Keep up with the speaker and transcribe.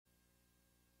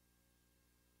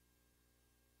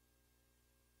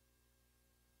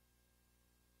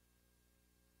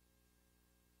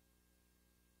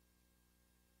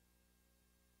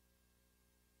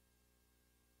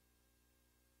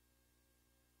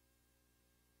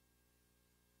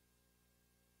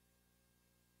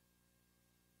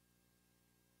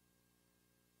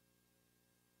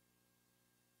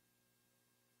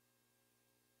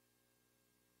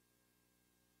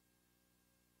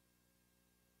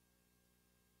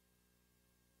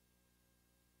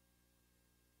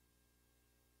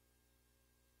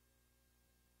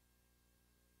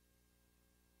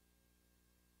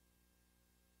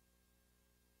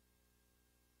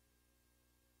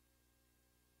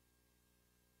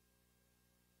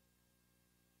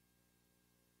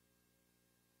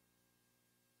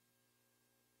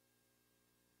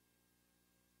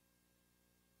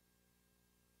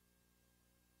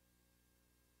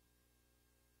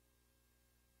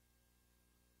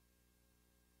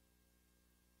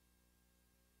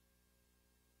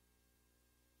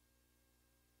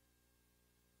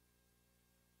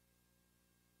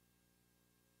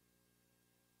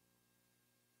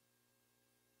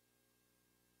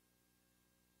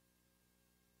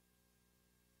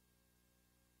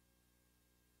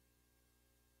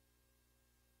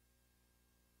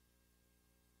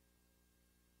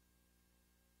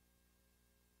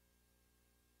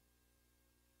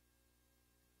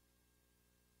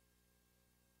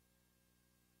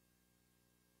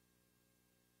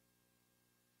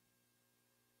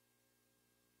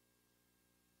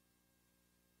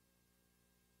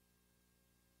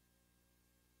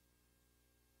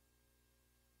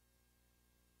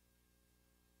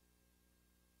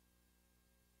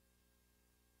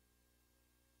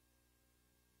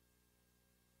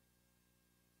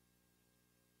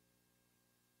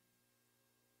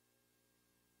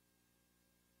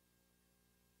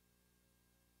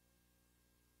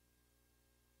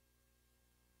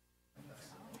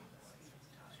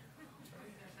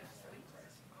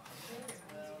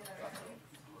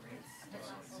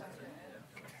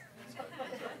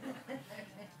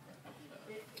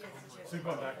So you're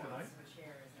going back tonight?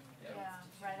 Yeah,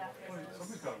 right after. Oh,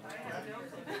 somebody's got to work.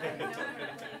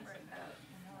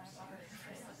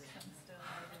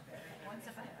 Once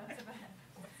a bed, once a bed.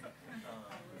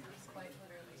 Quite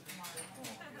literally tomorrow. So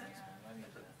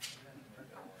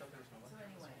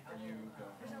anyway,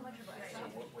 there's no lecture, but I saw.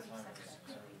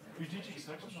 Are you teaching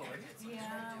sections already?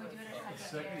 Yeah, we do it at The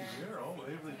second year? Oh,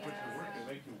 they really put you to work. They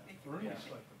make you earn your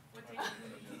stipend.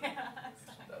 Yeah.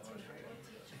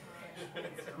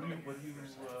 What do you,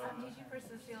 I'm teaching for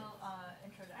Cécile,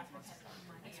 intro to African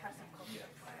expressive culture. Yeah,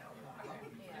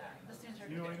 the students are.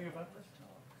 you know anything about this?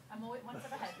 I'm always one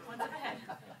step ahead, one step ahead.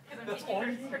 Because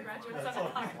I'm teaching her graduate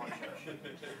seminar.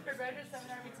 Her graduate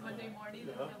seminar meets Monday morning,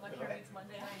 and the lecture meets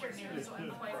Monday afternoon, so I'm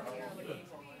quite clearly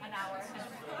an hour ahead.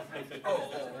 I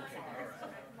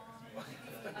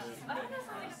don't know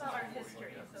something about our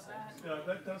history, so that Yeah,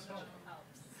 that does help.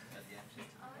 helps.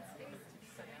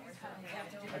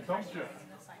 I told you.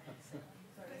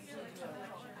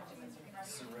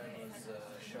 Serena's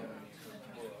showing me her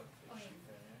book that she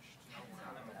finished.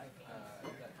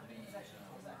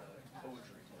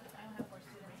 Poetry. I don't have 4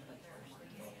 students, but they're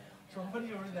actually. So how many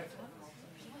are in that class?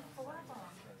 4 of them.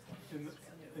 And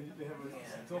they have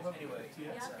still have Anyway, TS?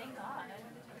 Yeah, thank God.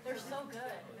 They're so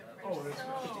good. Oh, it's so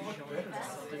much better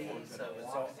than the ones So that it's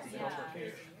walk all the Yeah. upper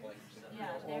cage. Yeah,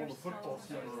 All they're the football so,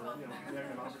 team or, the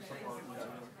economics of our,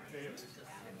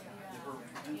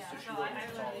 yeah, so I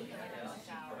literally feel like I'm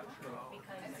out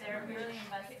because they're really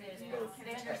invested in,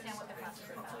 they understand what the class is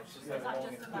about. It's not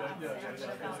just about, it's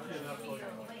about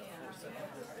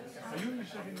Are you in your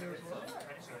second year as well?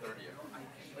 Third year.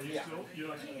 Are you still, you're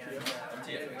not,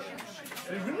 Yeah.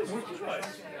 They really work you guys.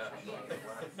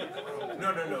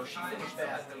 No. She finished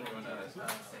that before.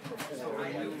 Are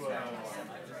you,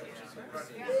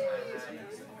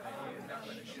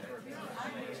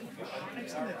 I've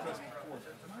seen that dress before.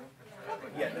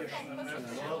 Yeah, no, she loved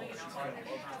it.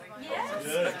 Yes.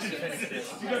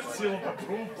 You got to seal up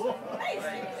approval.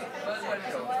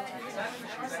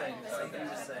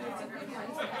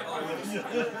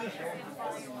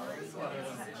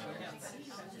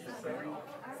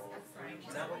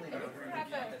 Not only Have a little.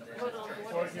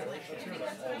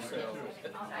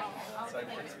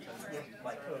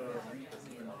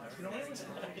 You know, I always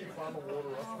keep bottled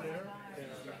water up there, and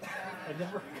I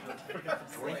never forget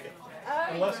to drink it,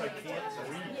 unless I can't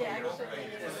breathe. Yeah, actually.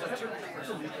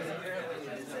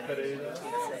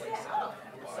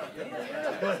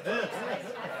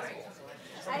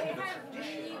 I had,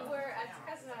 we were at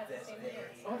Casino at the same year.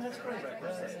 Oh, that's great.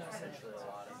 essentially a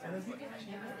lot of And if you get to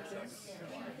introduce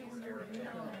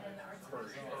her,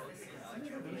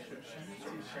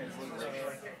 she's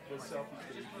translated with Southeast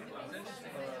Asia.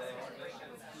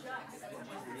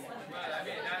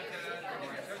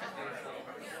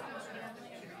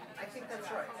 I think that's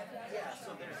right. Yeah, so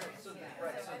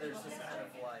there's this kind of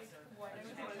like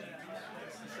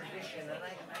tradition, and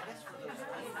I guess for those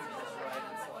languages, right,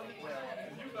 it's like, well,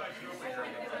 you guys know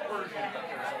Persian, but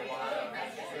there's a lot of,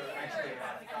 actually a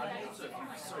lot of content, so if you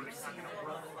sort of see it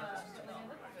run,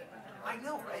 I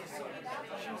know, right? So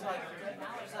she was like,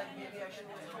 maybe I should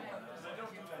do a little bit.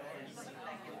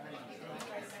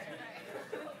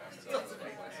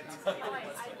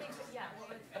 I think, yeah, well,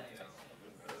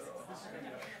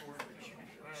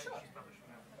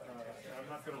 I'm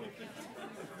not going to leave.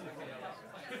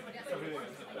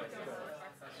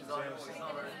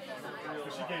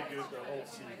 But she gave you the whole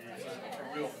CD. A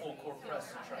real full court press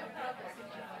and try.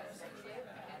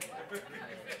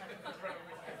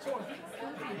 So are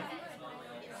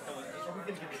we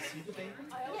going to get to see the baby?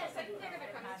 Yes, I think they're going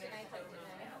to come tonight.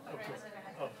 Okay.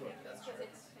 Oh, good. Because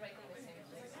it's right in the same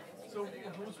place. So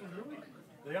who's with Louis?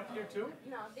 They up here too?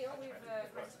 No, they all live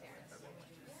Greg's parents.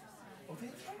 Oh, they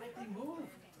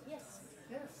moved. Yes.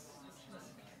 Yes.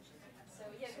 So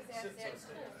yeah, because they're at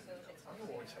school, so it's I'm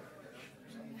always happy.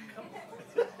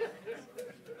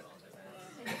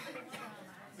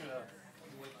 Yeah.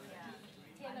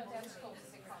 yeah, no, they're at school.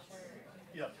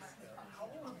 Yeah.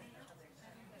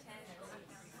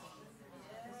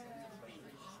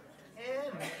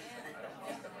 And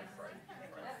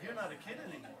you're not a kid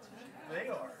anymore. They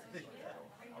are. He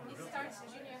starts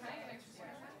junior high next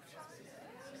year.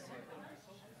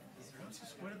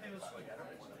 Where did they go?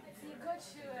 You go to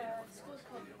school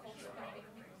called Cohen.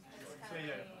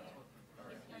 Yeah.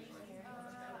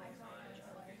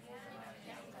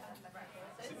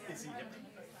 Is he hip?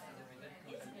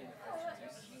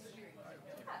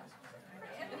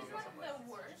 It's not the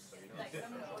worst, like the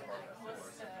most,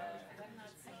 but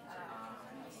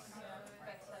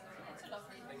it's a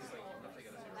lovely school.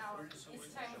 Now it's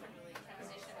time for really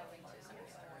transition over into something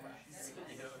more.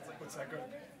 What's that good?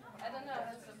 I don't know,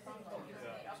 that's the problem with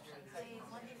the options.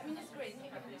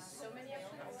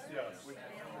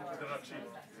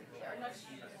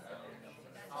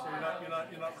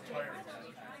 not retiring.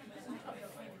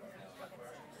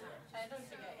 I don't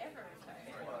think I ever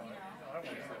retired. No, I won't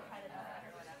do that.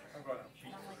 I'm going to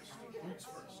feet first, boots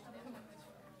first.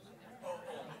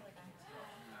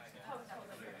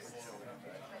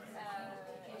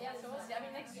 Yeah, so we'll see. I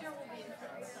mean, next year we'll be in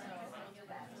France, so we'll do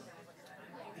that.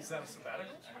 Is that a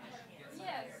sabbatical?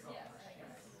 Yes, yes.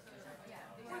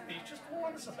 Would be just go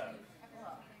on a sabbatical.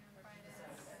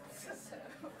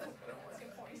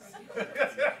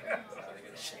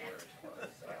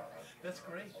 That's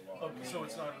great. Oh, so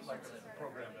it's not like a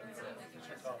program in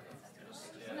Chicago.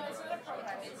 No, it's not a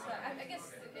program. It's I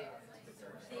guess they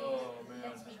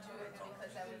let me do it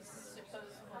because I was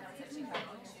supposed when I was at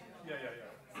Chicago to Yeah.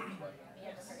 be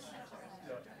at the first center.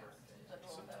 Yeah.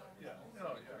 So, yeah.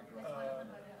 Oh, yeah.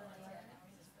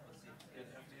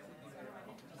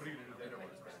 What are you going to do there?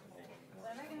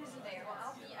 What am I going to do there? Well,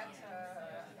 I'll be at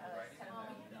kind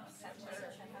of center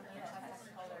that has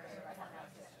color.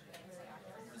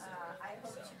 I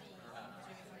hope to be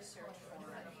doing research for the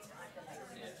next Yeah.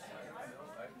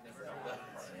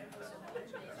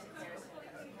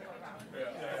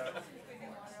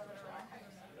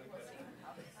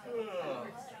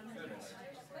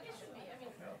 But it should be, I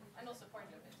mean, and also part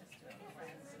of it is to be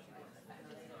friends with the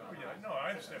family. Oh, yeah. No,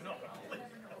 I understand. No, completely.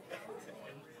 So,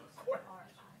 yeah.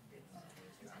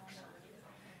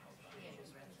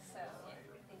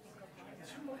 Is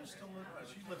your mother still live?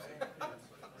 She lives in.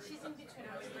 She's in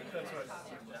between us. That's right.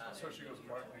 So she goes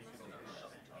Martin Week.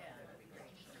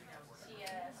 She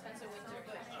spends a winter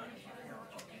going.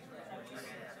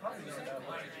 Probably not that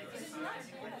much. It is nice,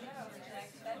 yeah, no,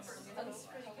 like, that's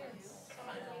pretty good. So,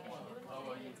 yeah,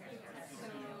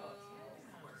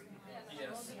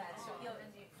 no, we'll do that. So he'll,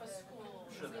 for school,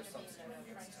 he's going to be in the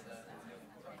French system.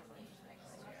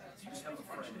 Do you have a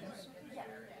French news? Yeah,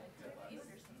 he's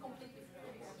completely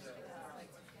fluent.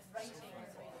 Writing and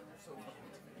reading.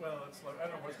 Well, it's like, I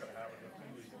don't know what's going to happen with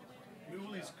Uli.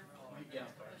 Uli's completely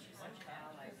French. It's like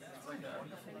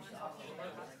wonderful.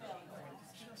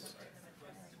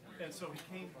 And so he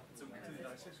came to the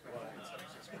United States in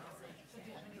 1976. And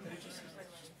he just,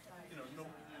 no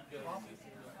problem.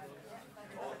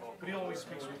 But he always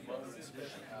speaks with love and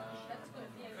suspicion. That's good,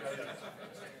 yeah.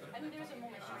 I mean, there's a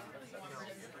moment she really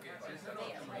wanted to there,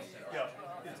 right?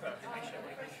 Yeah, exactly.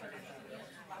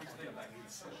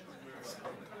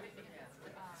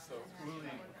 So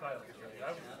Uli, Kyle, I was there.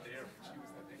 She was there.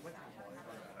 They went to the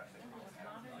library.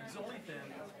 He's only been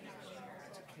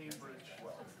to Cambridge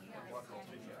and West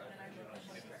Virginia.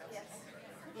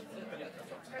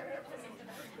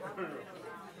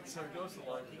 So he goes to the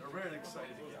library. They're very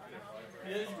excited to get there.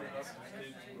 He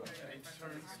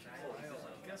turns to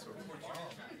I guess we're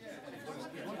Portuguese.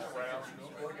 He looks around.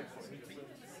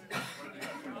 I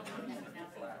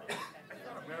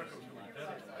thought America was really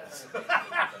better than this.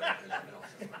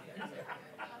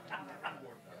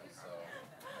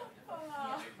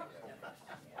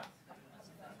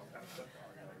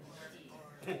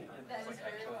 That is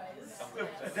very wise.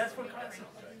 That's what Kyle said.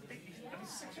 He's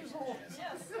 6 years old.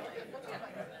 Yes.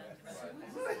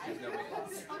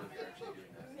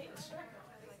 Make sure.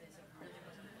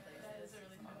 That is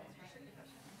really funny.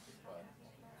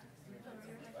 Yeah,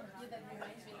 that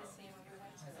reminds me of the same when we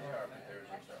went to the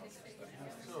history. This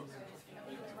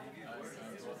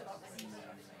was about the sea.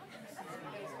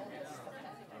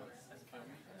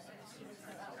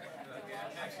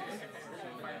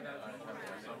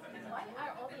 Why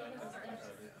are all the animals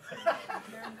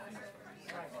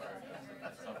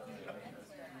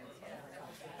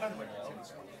By the way,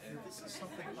 this is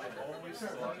something I've always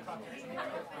thought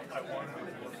I wanted to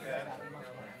look at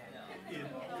in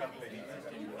Company.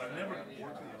 I've never worked in the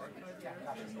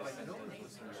archive, but I know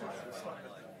there's stuff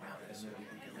that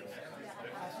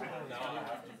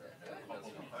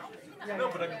no,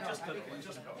 but I mean just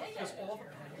all the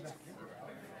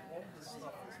all this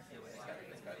stuff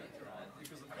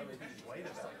because of how they write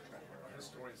about it.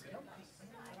 Historians say the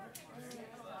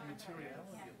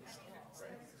materiality of this stuff.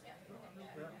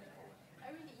 I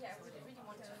really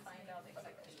want to find out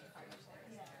exactly how much there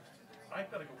is. I've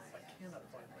got to go. I cannot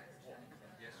find my book.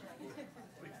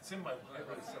 It's in my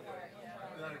library somewhere.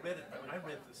 And I read it. I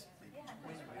read this.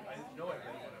 I know I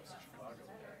read it when I was in Chicago.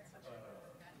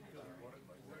 Because I wrote it in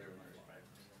my library.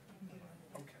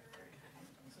 Okay.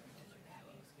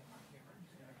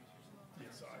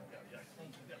 Yes, yeah.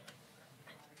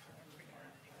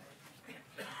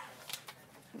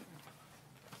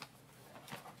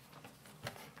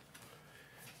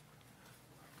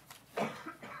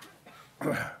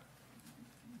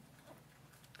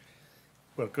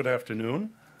 Well, good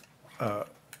afternoon,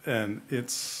 and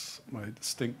it's my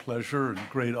distinct pleasure and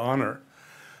great honor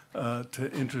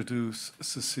to introduce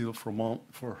Cécile Fromont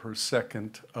for her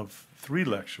second of 3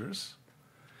 lectures.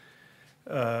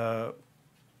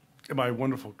 My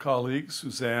wonderful colleague,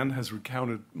 Suzanne, has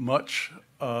recounted much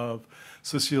of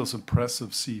Cécile's impressive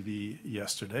CV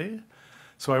yesterday,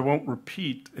 so I won't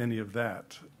repeat any of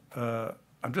that.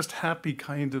 I'm just happy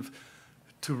kind of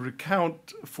to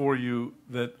recount for you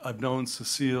that I've known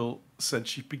Cécile since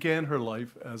she began her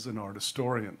life as an art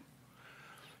historian.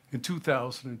 In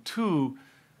 2002,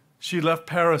 she left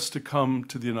Paris to come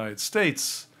to the United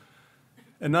States,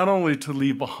 and not only to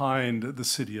leave behind the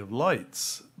City of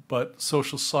Lights, but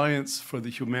social science for the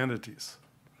humanities.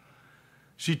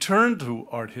 She turned to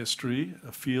art history,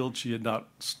 a field she had not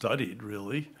studied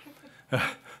really,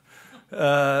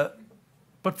 but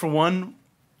for one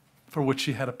for which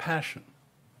she had a passion.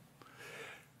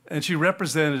 And she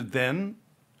represented then,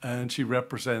 and she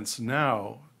represents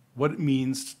now, what it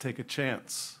means to take a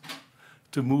chance,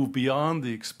 to move beyond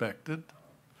the expected,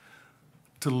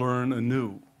 to learn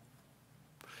anew.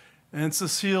 And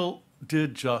Cécile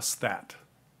did just that,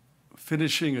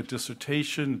 finishing a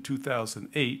dissertation in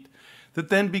 2008 that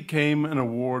then became an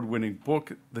award-winning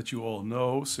book that you all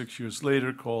know 6 years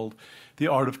later called The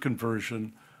Art of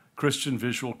Conversion, Christian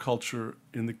Visual Culture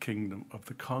in the Kingdom of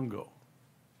the Congo.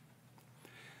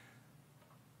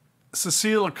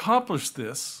 Cécile accomplished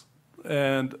this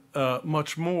and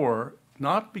much more,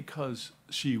 not because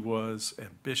she was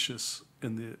ambitious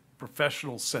in the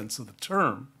professional sense of the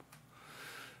term,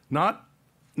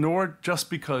 nor just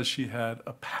because she had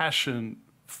a passion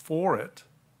for it.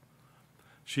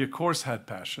 She, of course, had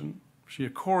passion. She,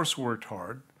 of course, worked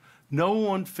hard. No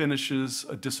one finishes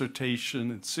a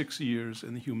dissertation in 6 years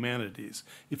in the humanities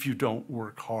if you don't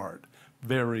work hard.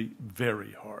 Very,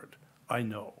 very hard. I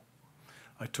know.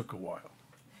 I took a while.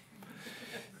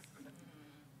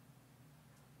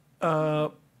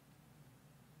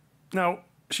 Now,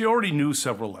 she already knew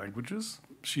several languages.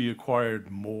 She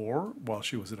acquired more while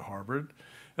she was at Harvard,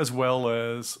 as well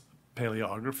as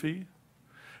paleography.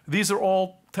 These are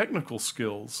all technical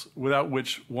skills without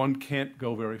which one can't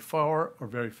go very far or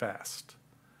very fast.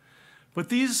 But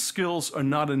these skills are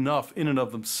not enough in and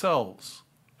of themselves,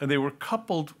 and they were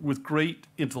coupled with great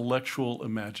intellectual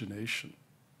imagination.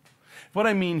 What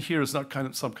I mean here is not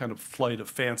some kind of flight of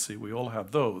fancy, we all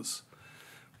have those,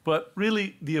 but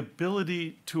really the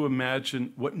ability to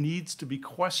imagine what needs to be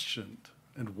questioned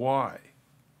and why.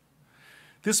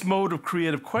 This mode of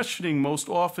creative questioning most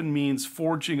often means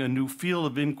forging a new field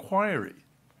of inquiry,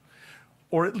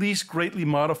 or at least greatly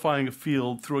modifying a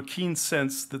field through a keen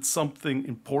sense that something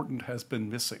important has been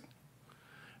missing.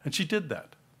 And she did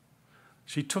that.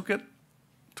 She took it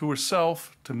to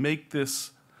herself to make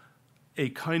this a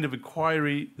kind of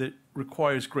inquiry that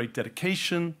requires great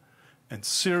dedication and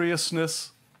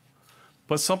seriousness,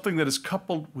 but something that is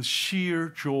coupled with sheer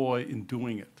joy in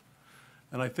doing it.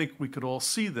 And I think we could all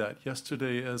see that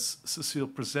yesterday as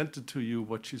Cécile presented to you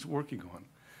what she's working on.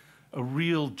 A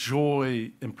real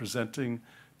joy in presenting,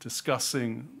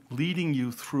 discussing, leading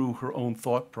you through her own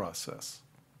thought process.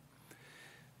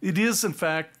 It is, in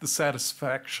fact, the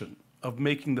satisfaction of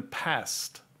making the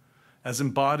past, as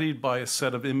embodied by a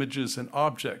set of images and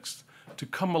objects, to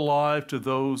come alive to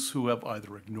those who have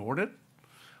either ignored it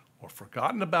or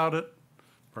forgotten about it,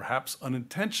 perhaps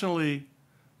unintentionally,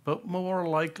 but more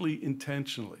likely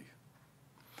intentionally.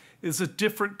 It is a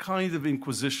different kind of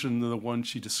inquisition than the one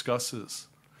she discusses.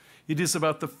 It is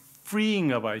about the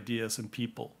freeing of ideas and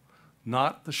people,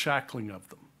 not the shackling of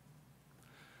them.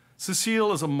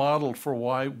 Cécile is a model for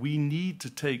why we need to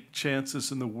take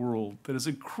chances in the world that is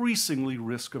increasingly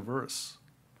risk-averse.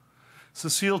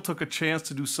 Cécile took a chance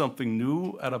to do something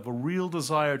new out of a real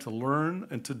desire to learn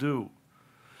and to do.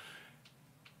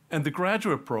 And the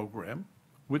graduate program,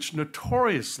 which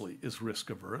notoriously is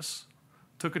risk-averse,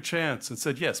 took a chance and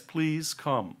said, yes, please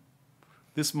come.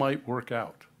 This might work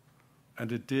out.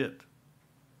 And it did.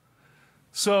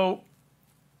 So,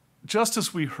 just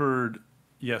as we heard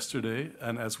yesterday,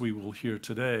 and as we will hear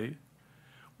today,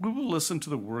 we will listen to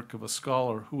the work of a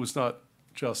scholar who is not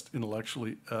just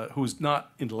intellectually,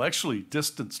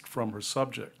 distanced from her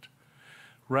subject.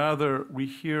 Rather, we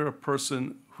hear a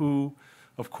person who,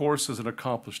 of course, is an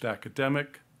accomplished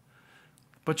academic,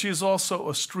 but she is also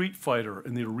a street fighter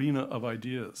in the arena of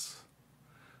ideas.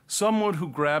 Someone who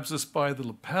grabs us by the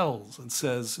lapels and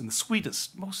says, in the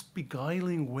sweetest, most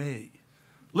beguiling way,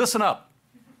 listen up.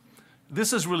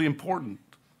 This is really important,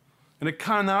 and it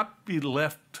cannot be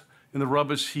left in the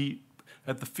rubbish heap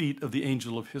at the feet of the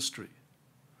angel of history.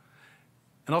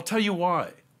 And I'll tell you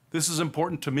why. This is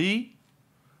important to me,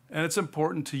 and it's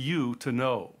important to you to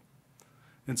know.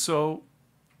 And so,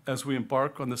 as we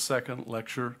embark on the second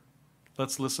lecture,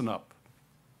 let's listen up.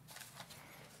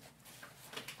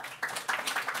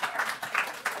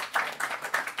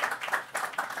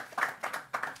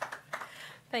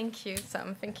 Thank you,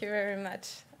 Sam. Thank you very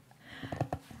much.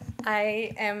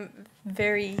 I am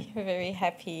very, very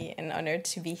happy and honored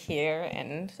to be here.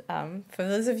 And for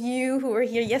those of you who were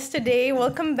here yesterday,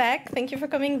 welcome back. Thank you for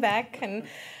coming back. And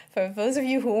for those of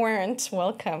you who weren't,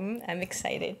 welcome. I'm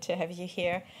excited to have you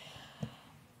here.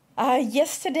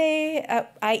 Yesterday,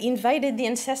 I invited the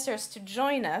ancestors to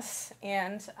join us,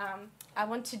 and I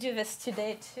want to do this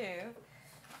today too.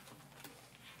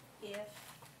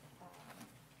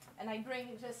 And I bring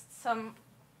just some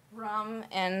rum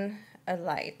and a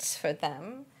light for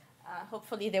them.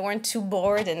 Hopefully they weren't too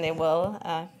bored and they will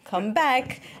come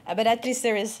back, but at least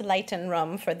there is light and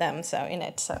rum for them, so in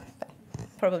it, so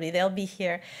probably they'll be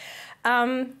here.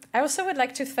 I also would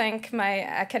like to thank my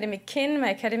academic kin,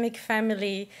 my academic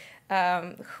family,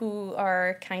 who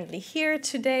are kindly here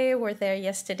today, were there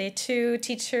yesterday too,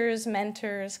 teachers,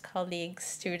 mentors, colleagues,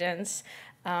 students,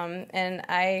 and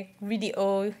I really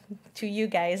owe to you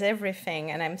guys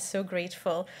everything, and I'm so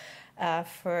grateful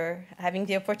for having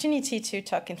the opportunity to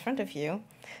talk in front of you.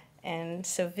 And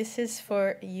so this is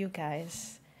for you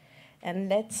guys. And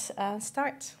let's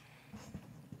start.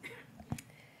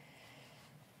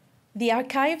 The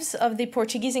archives of the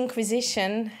Portuguese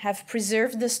Inquisition have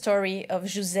preserved the story of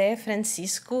José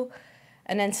Francisco,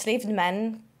 an enslaved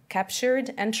man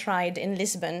captured and tried in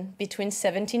Lisbon between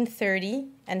 1730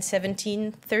 and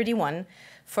 1731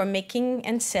 for making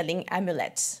and selling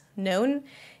amulets, known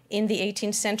in the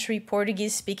 18th century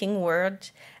Portuguese-speaking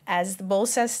world as the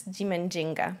bolsas de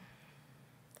mendiga.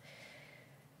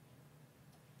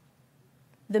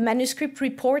 The manuscript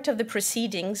report of the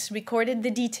proceedings recorded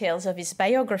the details of his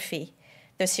biography,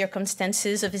 the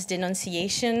circumstances of his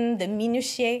denunciation, the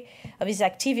minutiae of his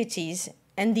activities,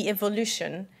 and the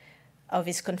evolution of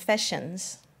his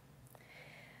confessions.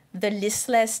 The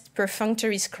listless,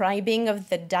 perfunctory scribing of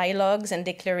the dialogues and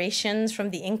declarations from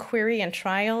the inquiry and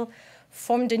trial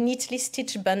formed a neatly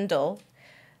stitched bundle,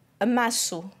 a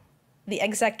maço, the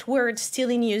exact word still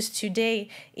in use today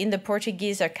in the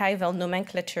Portuguese archival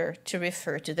nomenclature to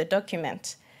refer to the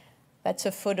document. That's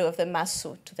a photo of the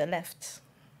maço to the left.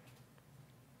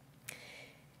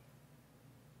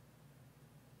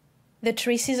 The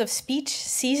traces of speech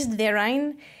seized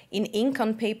therein in ink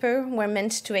on paper were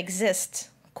meant to exist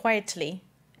quietly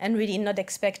and really not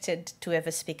expected to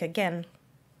ever speak again.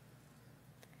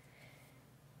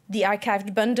 The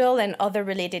archived bundle and other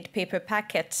related paper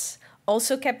packets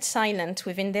also kept silent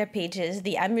within their pages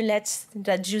the amulets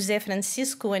that José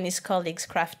Francisco and his colleagues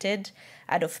crafted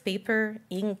out of paper,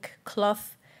 ink,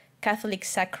 cloth, Catholic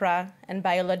sacra, and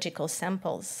biological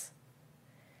samples.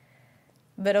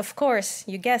 But of course,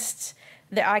 you guessed,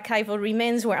 the archival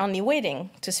remains were only waiting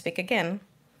to speak again.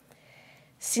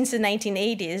 Since the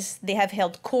 1980s, they have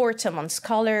held court among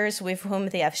scholars with whom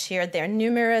they have shared their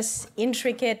numerous,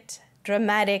 intricate,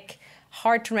 dramatic,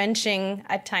 heart-wrenching,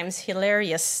 at times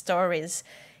hilarious stories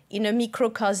in a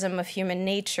microcosm of human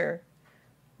nature,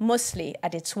 mostly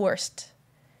at its worst.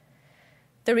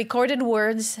 The recorded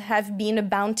words have been a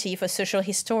bounty for social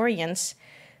historians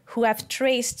who have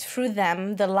traced through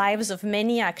them the lives of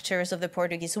many actors of the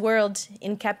Portuguese world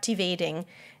in captivating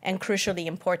and crucially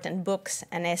important books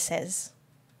and essays.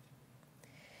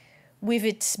 With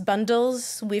its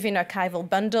bundles, within archival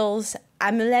bundles,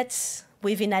 amulets,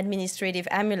 within administrative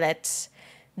amulets,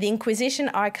 the Inquisition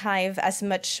archive has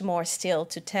much more still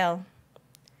to tell.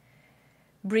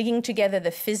 Bringing together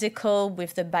the physical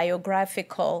with the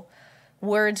biographical,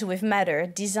 words with matter,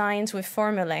 designs with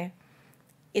formulae,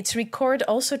 its record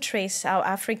also trace how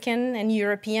African and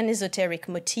European esoteric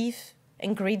motifs,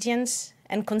 ingredients,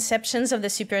 and conceptions of the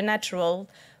supernatural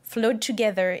flowed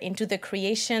together into the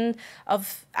creation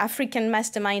of African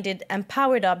masterminded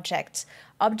empowered objects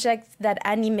that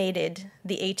animated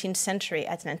the 18th century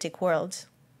Atlantic world.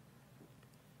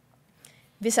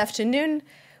 This afternoon,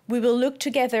 we will look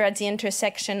together at the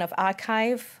intersection of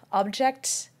archive,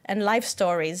 objects, and life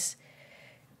stories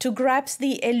to grasp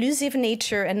the elusive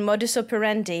nature and modus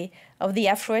operandi of the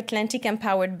Afro-Atlantic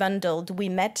empowered bundle we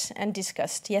met and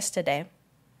discussed yesterday.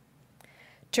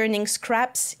 Turning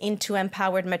scraps into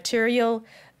empowered material,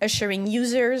 ushering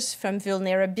users from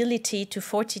vulnerability to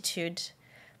fortitude,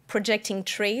 projecting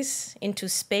trace into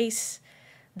space,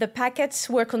 the packets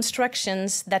were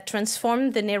constructions that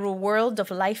transformed the narrow world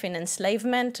of life in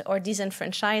enslavement or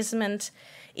disenfranchisement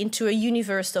into a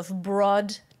universe of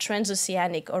broad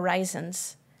transoceanic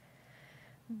horizons.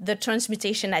 The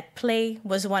transmutation at play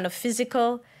was one of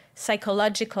physical,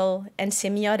 psychological, and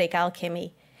semiotic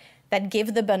alchemy that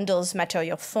gave the bundles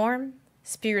material form,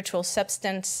 spiritual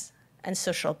substance, and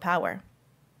social power.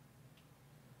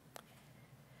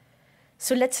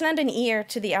 So let's lend an ear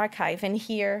to the archive and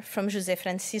hear from José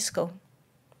Francisco.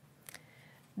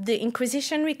 the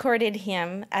Inquisition recorded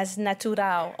him as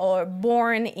natural, or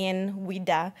born in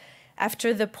Ouida,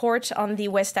 after the port on the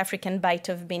West African Bight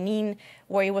of Benin,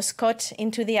 where he was caught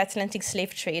into the Atlantic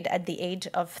slave trade at the age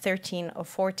of 13 or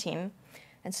 14.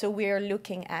 And so we are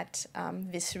looking at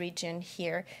this region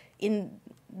here in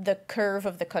the curve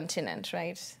of the continent,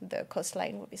 right? The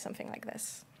coastline would be something like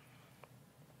this.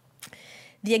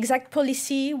 The exact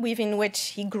policy within which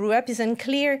he grew up is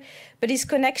unclear, but his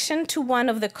connection to one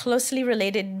of the closely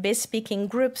related Bay-speaking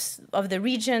groups of the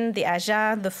region, the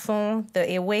Aja, the Fon, the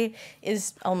Ewe,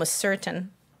 is almost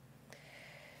certain.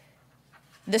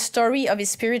 The story of his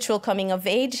spiritual coming of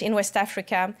age in West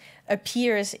Africa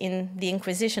appears in the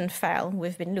Inquisition file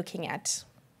we've been looking at.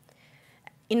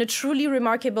 In a truly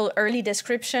remarkable early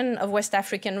description of West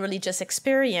African religious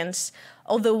experience,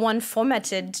 although one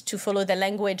formatted to follow the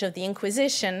language of the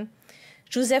Inquisition,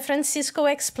 José Francisco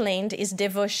explained his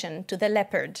devotion to the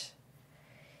leopard.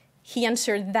 He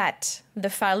answered that, the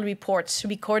file reports,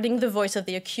 recording the voice of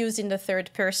the accused in the third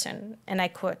person, and I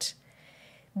quote,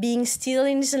 "Being still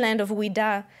in his land of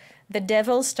Ouida, the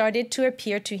devil started to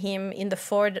appear to him in the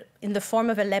form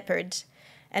of a leopard,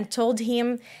 and told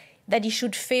him that he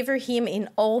should favor him in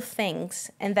all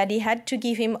things, and that he had to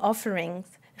give him offerings,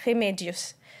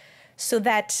 remedios, so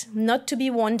that not to be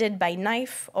wounded by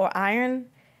knife or iron,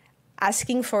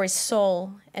 asking for his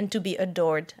soul, and to be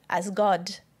adored as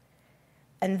God.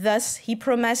 And thus he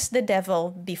promised the devil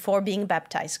before being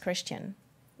baptized Christian."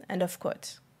 End of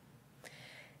quote.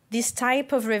 This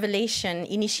type of revelation,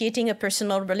 initiating a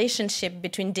personal relationship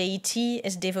between deity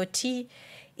as devotee,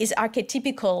 is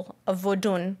archetypical of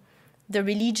Vodun, the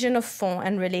religion of Fon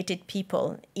and related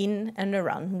people in and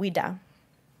around Ouida.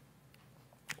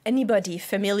 Anybody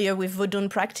familiar with Vodun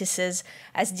practices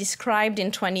as described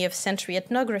in 20th century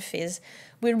ethnographies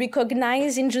will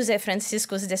recognize in José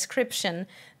Francisco's description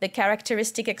the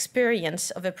characteristic experience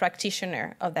of a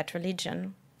practitioner of that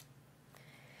religion.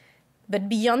 But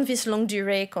beyond this longue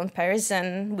durée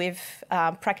comparison with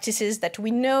practices that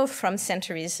we know from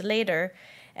centuries later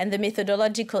and the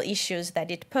methodological issues that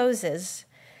it poses,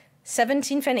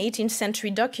 17th and 18th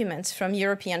century documents from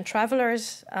European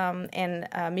travelers and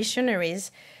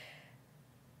missionaries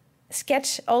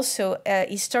sketch also a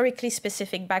historically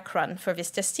specific background for this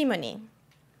testimony.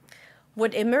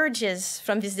 What emerges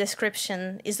from this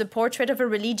description is the portrait of a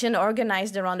religion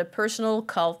organized around a personal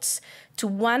cult to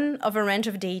one of a range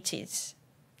of deities.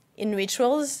 In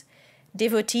rituals,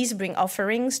 devotees bring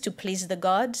offerings to please the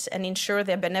gods and ensure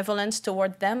their benevolence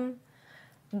toward them.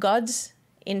 Gods,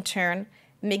 in turn,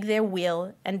 make their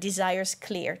will and desires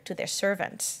clear to their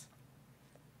servants.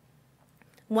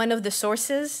 One of the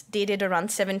sources, dated around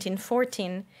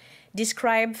 1714,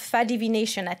 described fa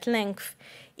divination at length,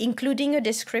 including a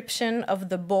description of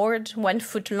the board, 1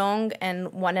 foot long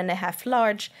and 1.5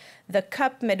 large, the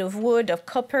cup made of wood or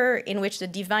copper in which the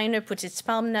diviner puts its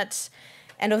palm nuts,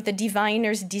 and of the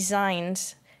diviner's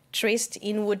designs traced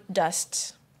in wood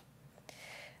dust.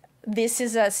 This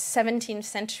is a 17th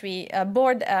century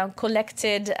board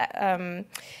collected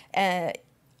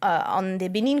on the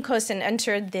Benin coast and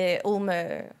entered the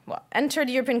entered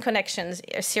European connections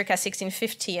circa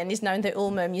 1650 and is now in the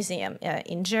Ulmer Museum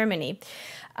in Germany.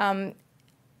 And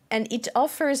it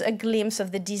offers a glimpse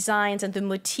of the designs and the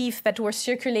motifs that were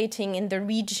circulating in the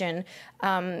region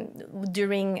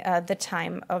during the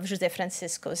time of José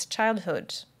Francisco's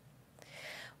childhood.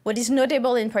 What is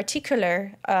notable in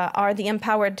particular are the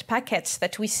empowered packets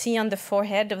that we see on the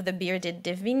forehead of the bearded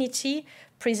divinity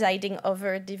presiding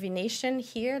over divination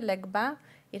here, Legba.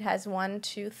 It has 1,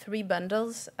 2, 3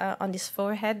 bundles on his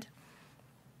forehead.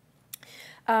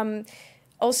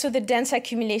 Also, the dense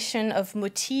accumulation of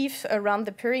motifs around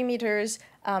the perimeters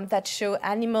that show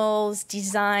animals,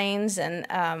 designs, and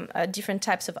different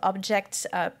types of objects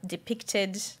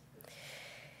depicted.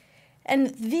 And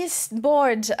this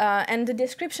board and the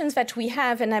descriptions that we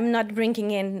have, and I'm not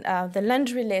bringing in the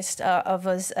laundry list of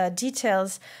those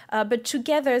details, but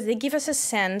together they give us a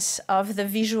sense of the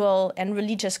visual and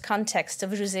religious context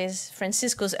of José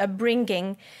Francisco's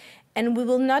upbringing. And we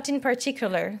will note in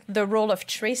particular the role of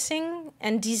tracing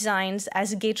and designs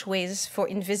as gateways for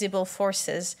invisible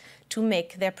forces to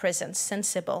make their presence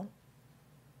sensible.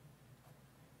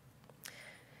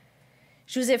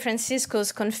 José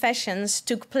Francisco's confessions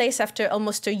took place after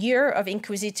almost a year of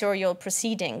inquisitorial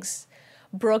proceedings,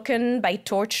 broken by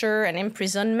torture and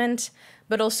imprisonment,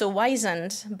 but also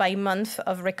wizened by months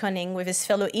of reckoning with his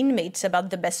fellow inmates about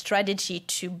the best strategy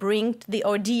to bring the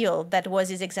ordeal that was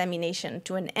his examination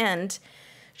to an end.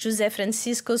 José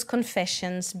Francisco's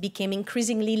confessions became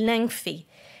increasingly lengthy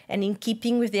and in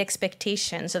keeping with the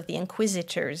expectations of the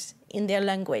inquisitors in their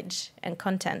language and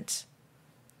content.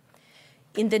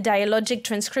 In the dialogic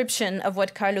transcription of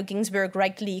what Carlo Ginzburg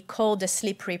rightly called a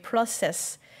slippery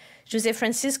process, José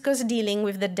Francisco's dealing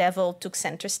with the devil took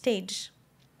center stage.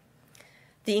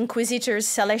 The Inquisitor's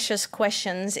salacious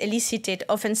questions elicited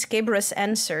often scabrous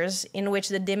answers in which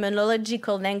the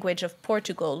demonological language of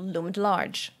Portugal loomed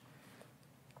large.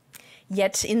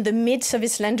 Yet, in the midst of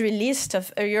his laundry list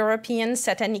of European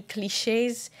satanic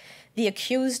cliches, the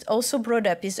accused also brought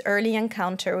up his early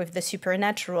encounter with the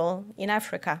supernatural in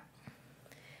Africa.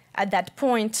 At that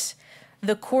point,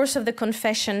 the course of the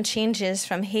confession changes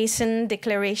from hastened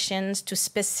declarations to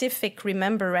specific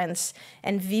remembrance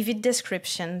and vivid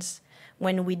descriptions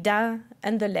when Ouida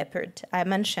and the leopard are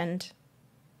mentioned.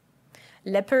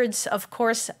 Leopards, of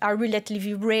course, are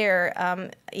relatively rare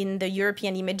in the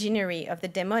European imaginary of the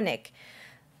demonic,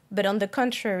 but on the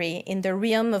contrary, in the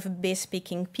realm of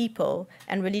Bay-speaking people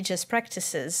and religious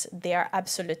practices, they are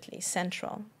absolutely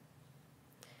central.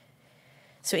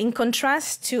 So in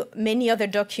contrast to many other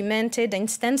documented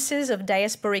instances of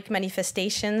diasporic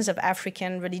manifestations of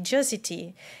African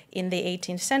religiosity in the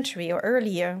 18th century or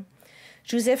earlier,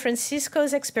 José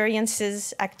Francisco's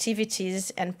experiences,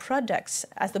 activities, and products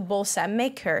as the bolsa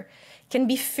maker can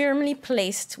be firmly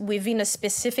placed within a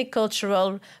specific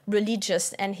cultural,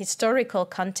 religious, and historical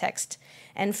context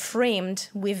and framed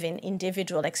within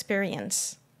individual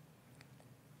experience.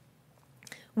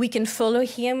 We can follow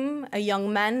him, a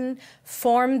young man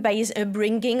formed by his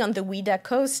upbringing on the Ouida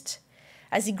coast,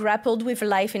 as he grappled with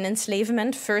life in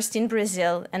enslavement, first in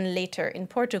Brazil and later in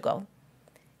Portugal.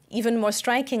 Even more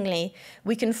strikingly,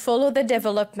 we can follow the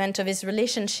development of his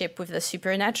relationship with the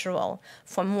supernatural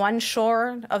from one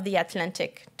shore of the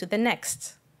Atlantic to the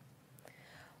next.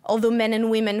 Although men and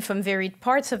women from varied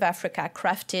parts of Africa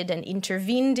crafted and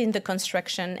intervened in the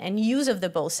construction and use of the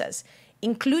bolsas,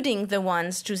 including the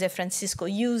ones José Francisco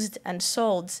used and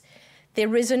sold, they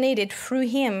resonated through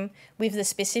him with the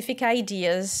specific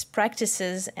ideas,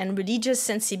 practices, and religious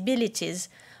sensibilities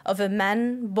of a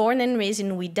man born and raised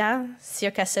in Ouida,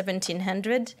 circa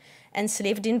 1700,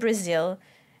 enslaved in Brazil,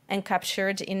 and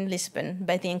captured in Lisbon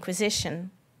by the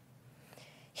Inquisition.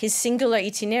 His singular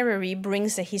itinerary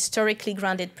brings a historically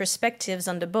grounded perspectives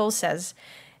on the bolsas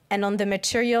and on the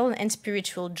material and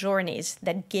spiritual journeys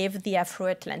that gave the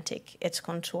Afro-Atlantic its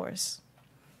contours.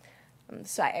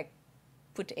 So I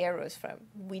put arrows from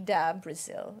Ouida,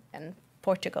 Brazil, and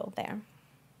Portugal there.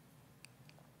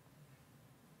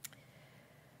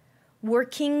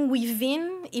 Working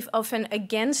within, if often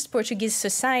against, Portuguese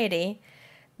society,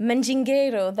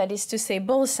 mandingueiro, that is to say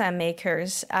bolsa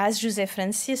makers, as José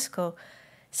Francisco,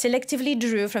 selectively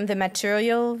drew from the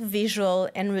material, visual,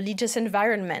 and religious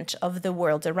environment of the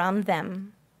world around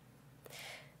them.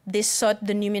 They sought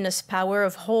the numinous power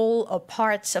of whole or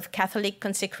parts of Catholic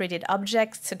consecrated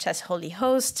objects, such as holy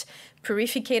hosts,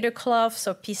 purificator cloths,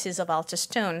 or pieces of altar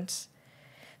stones.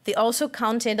 They also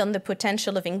counted on the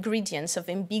potential of ingredients of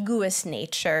ambiguous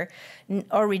nature,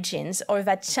 origins, or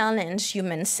that challenge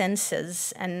human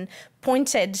senses, and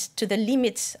pointed to the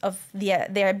limits of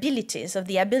their abilities, of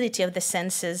the ability of the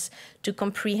senses to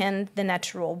comprehend the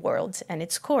natural world and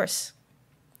its course.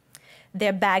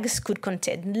 Their bags could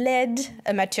contain lead,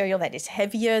 a material that is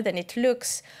heavier than it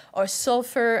looks, or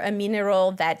sulfur, a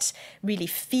mineral that really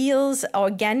feels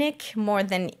organic more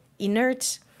than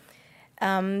inert.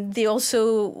 They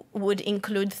also would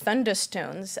include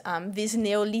thunderstones, these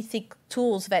Neolithic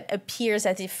tools that appears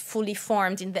as if fully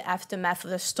formed in the aftermath of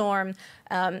the storm,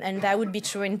 and that would be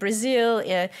true in Brazil,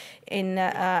 in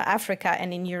Africa,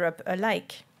 and in Europe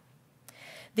alike.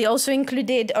 They also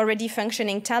included already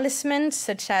functioning talismans,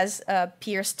 such as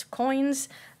pierced coins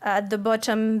at the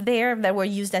bottom there that were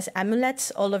used as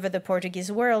amulets all over the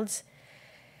Portuguese world.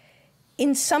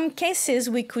 In some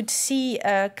cases, we could see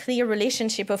a clear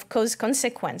relationship of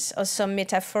cause-consequence or some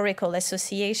metaphorical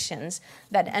associations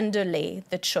that underlay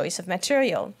the choice of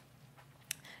material.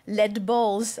 Lead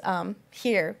balls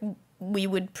here, we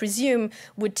would presume,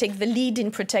 would take the lead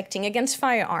in protecting against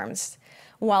firearms,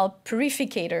 while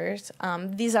purificators,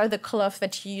 these are the cloth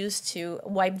that you use to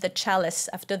wipe the chalice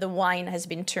after the wine has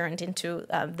been turned into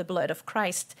the blood of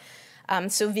Christ.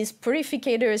 So these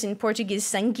purificators, in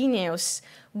Portuguese, sanguíneos,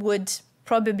 would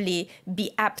probably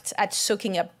be apt at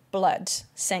soaking up blood,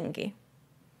 sangue.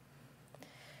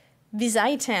 These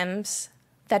items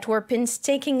that were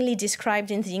painstakingly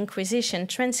described in the Inquisition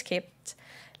transcript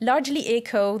largely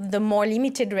echo the more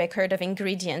limited record of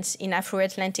ingredients in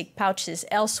Afro-Atlantic pouches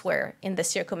elsewhere in the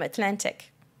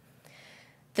Circum-Atlantic.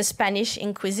 The Spanish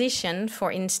Inquisition,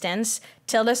 for instance,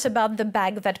 tells us about the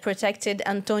bag that protected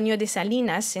Antonio de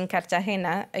Salinas in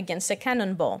Cartagena against a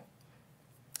cannonball.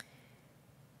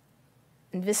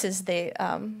 And this is the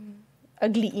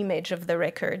ugly image of the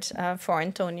record for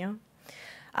Antonio.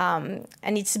 And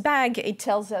its bag, it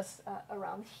tells us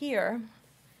around here,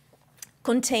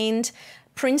 contained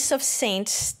prints of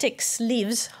saints, sticks,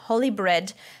 leaves, holy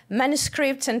bread,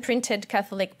 manuscripts, and printed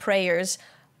Catholic prayers,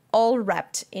 all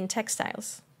wrapped in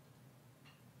textiles.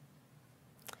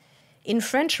 In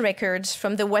French records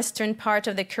from the western part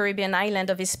of the Caribbean island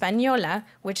of Hispaniola,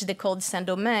 which they called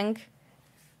Saint-Domingue,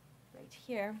 right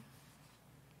here,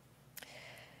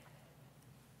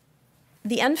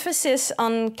 the emphasis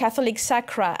on Catholic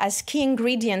sacra as key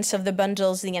ingredients of the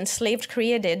bundles the enslaved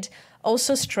created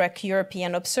also struck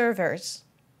European observers.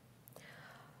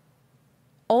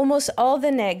 Almost all the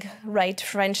nègres, write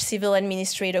French civil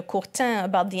administrator Courtin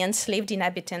about the enslaved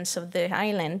inhabitants of the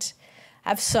island,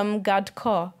 have some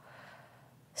garde-corps,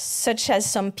 such as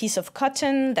some piece of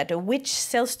cotton that a witch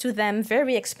sells to them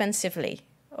very expensively,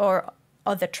 or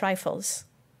other trifles.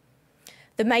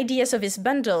 The Maidias of his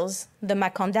bundles, the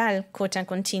macandal, Courtin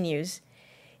continues,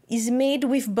 is made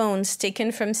with bones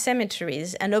taken from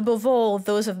cemeteries, and above all,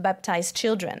 those of baptized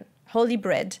children, holy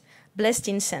bread, blessed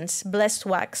incense, blessed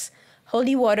wax,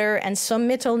 holy water, and some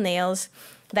metal nails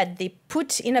that they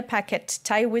put in a packet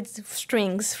tied with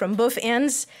strings from both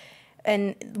ends,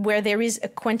 and where there is a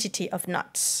quantity of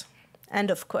nuts. End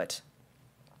of quote.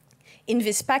 In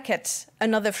this packet,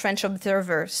 another French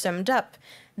observer summed up,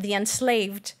 the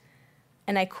enslaved,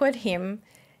 and I quote him,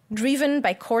 driven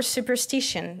by coarse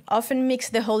superstition, often mix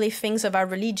the holy things of our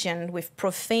religion with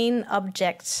profane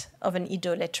objects of an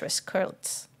idolatrous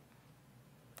cult.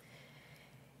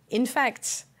 In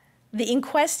fact, the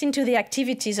inquest into the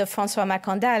activities of François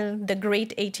Macandal, the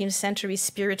great 18th century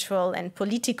spiritual and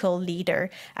political leader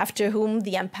after whom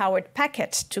the empowered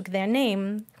packet took their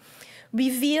name,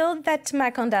 revealed that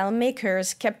Macandal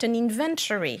makers kept an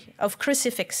inventory of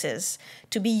crucifixes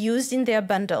to be used in their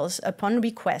bundles upon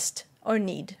request or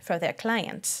need for their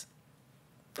clients.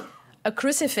 A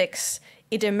crucifix,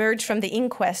 it emerged from the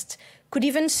inquest, could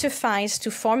even suffice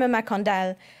to form a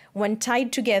Macandal when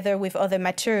tied together with other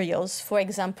materials, for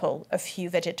example, a few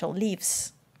vegetal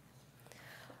leaves.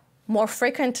 More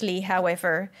frequently,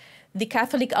 however, the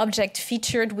Catholic object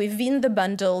featured within the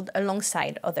bundle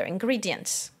alongside other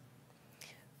ingredients.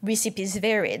 Recipes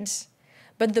varied,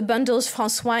 but the bundles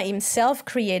François himself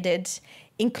created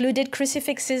included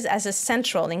crucifixes as a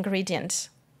central ingredient.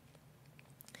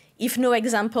 If no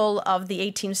example of the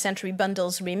 18th century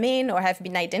bundles remain or have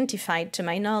been identified to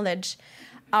my knowledge,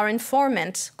 our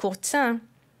informant, Courtin,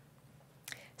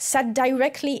 sat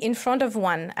directly in front of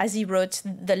one as he wrote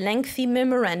the lengthy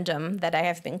memorandum that I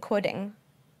have been quoting.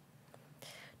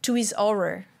 To his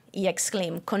horror, he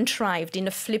exclaimed, contrived in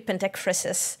a flippant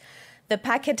ekphrasis, the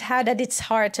packet had at its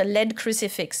heart a lead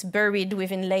crucifix buried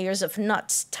within layers of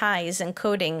knots, ties, and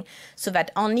coating, so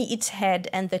that only its head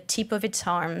and the tip of its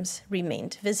arms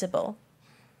remained visible.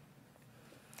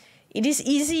 It is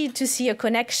easy to see a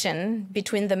connection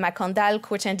between the Macandal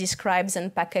Courtin describes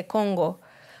and Paquet Congo,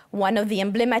 one of the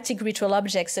emblematic ritual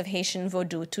objects of Haitian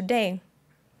Vodou today.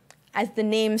 As the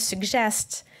name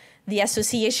suggests, the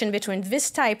association between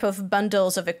this type of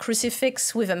bundles of a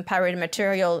crucifix with empowered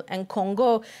material and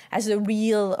Congo as a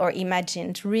real or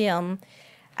imagined realm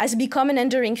has become an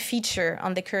enduring feature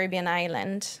on the Caribbean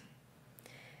island.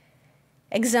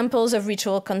 Examples of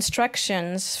ritual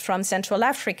constructions from Central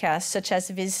Africa, such as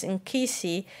this in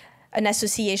Kisi, an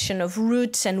association of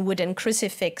roots and wooden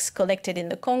crucifix collected in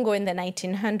the Congo in the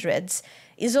 1900s,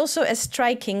 is also a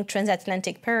striking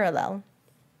transatlantic parallel.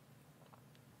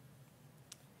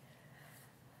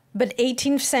 But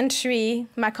 18th century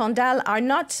Macandal are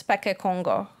not Paquet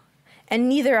Congo, and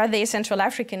neither are they Central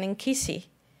African in Kisi.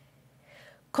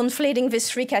 Conflating these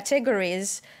three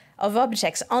categories of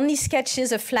objects only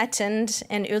sketches a flattened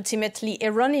and ultimately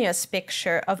erroneous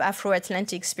picture of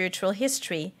Afro-Atlantic spiritual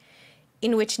history,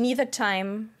 in which neither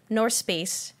time nor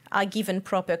space are given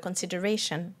proper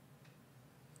consideration.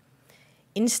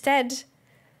 Instead,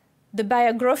 the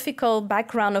biographical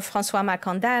background of François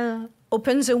Macandal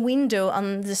opens a window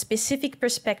on the specific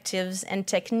perspectives and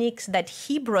techniques that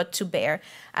he brought to bear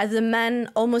as a man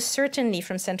almost certainly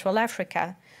from Central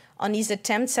Africa, on his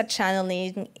attempts at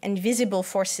channeling invisible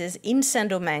forces in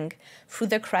Saint-Domingue through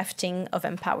the crafting of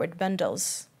empowered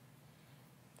bundles.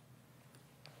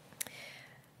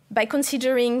 By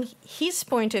considering his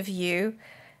point of view,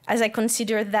 as I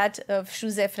consider that of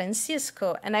José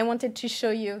Francisco, and I wanted to show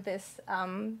you this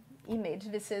image.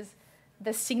 This is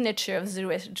the signature of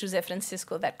José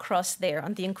Francisco that crossed there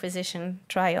on the Inquisition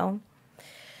trial.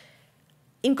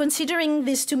 In considering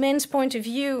these two men's point of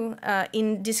view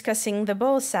in discussing the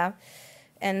bolsa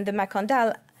and the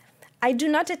Macandal, I do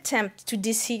not attempt to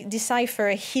decipher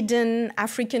a hidden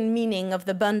African meaning of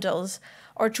the bundles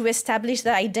or to establish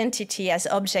their identity as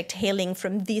object hailing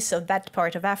from this or that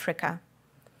part of Africa.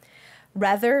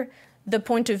 Rather, the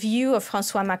point of view of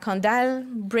François Macandal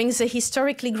brings a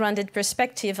historically grounded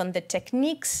perspective on the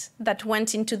techniques that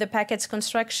went into the packet's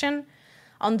construction,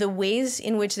 on the ways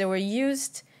in which they were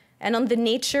used, and on the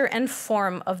nature and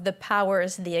form of the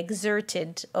powers they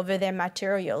exerted over their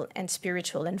material and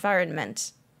spiritual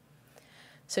environment.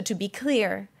 So to be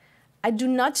clear, I do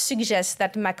not suggest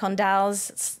that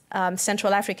Macandal's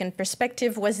Central African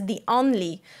perspective was the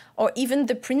only or even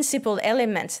the principal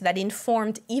element that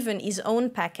informed even his own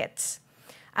packets,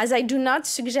 as I do not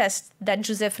suggest that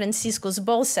José Francisco's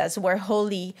bolsas were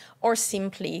wholly or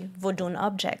simply Vodun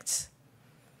objects.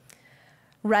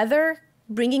 Rather,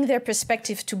 bringing their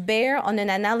perspective to bear on an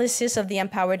analysis of the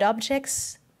empowered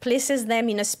objects places them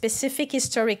in a specific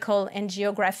historical and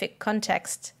geographic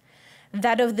context,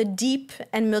 that of the deep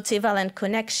and multivalent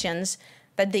connections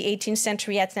that the 18th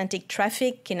century Atlantic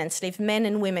traffic in enslaved men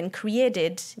and women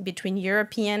created between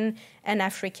European and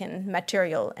African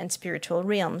material and spiritual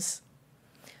realms.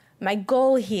 My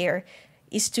goal here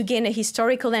is to gain a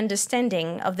historical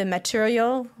understanding of the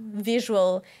material,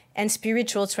 visual, and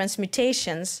spiritual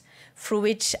transmutations through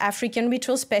which African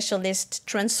ritual specialists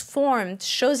transformed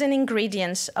chosen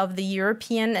ingredients of the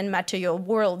European and material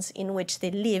worlds in which they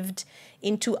lived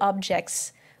into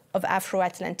objects of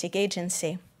Afro-Atlantic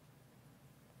agency.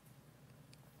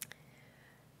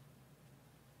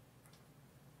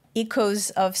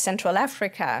 Echoes of Central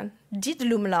Africa did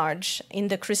loom large in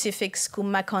the crucifix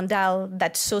cum Macandal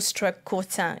that so struck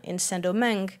Cohen in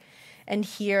Saint-Domingue, and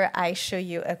here I show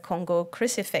you a Congo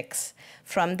crucifix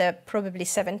from the probably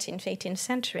 17th, 18th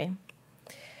century.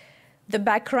 The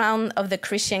background of the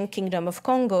Christian Kingdom of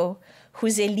Congo,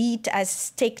 whose elite has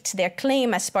staked their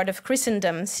claim as part of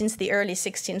Christendom since the early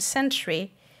 16th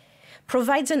century,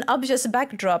 provides an obvious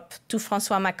backdrop to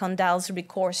François Macandal's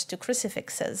recourse to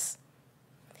crucifixes.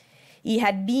 He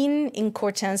had been, in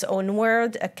Cohen's own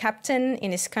word, a captain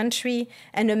in his country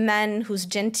and a man whose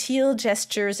genteel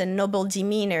gestures and noble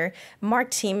demeanor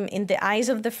marked him in the eyes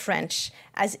of the French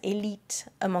as elite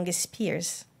among his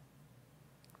peers.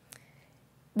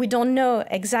 We don't know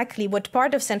exactly what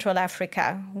part of Central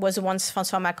Africa was once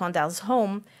François Macandal's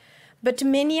home, but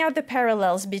many are the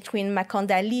parallels between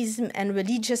Macandalism and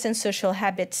religious and social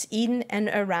habits in and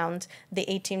around the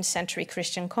 18th century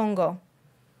Christian Congo.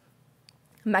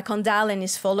 Macandal and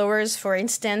his followers, for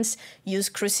instance,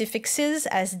 used crucifixes,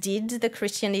 as did the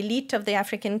Christian elite of the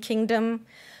African kingdom,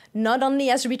 not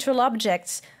only as ritual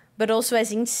objects, but also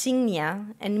as insignia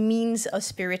and means of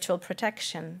spiritual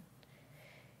protection.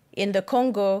 In the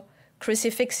Congo,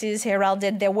 crucifixes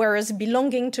heralded their wearers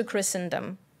belonging to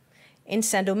Christendom. In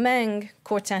Saint-Domingue,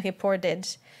 Cohen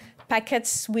reported,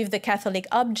 packets with the Catholic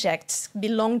objects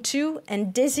belonged to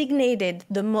and designated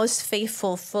the most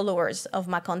faithful followers of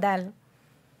Macandal.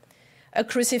 A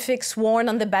crucifix worn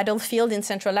on the battlefield in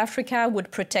Central Africa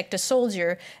would protect a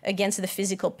soldier against the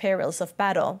physical perils of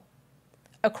battle.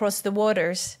 Across the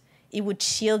waters, it would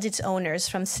shield its owners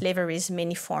from slavery's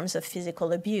many forms of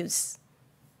physical abuse.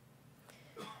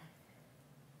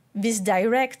 These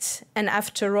direct and,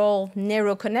 after all,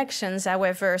 narrow connections,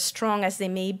 however strong as they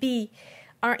may be,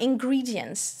 are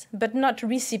ingredients, but not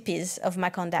recipes of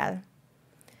Macandal.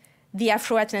 The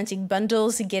Afro-Atlantic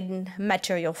bundles gain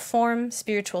material form,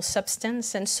 spiritual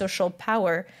substance, and social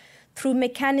power through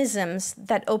mechanisms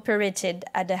that operated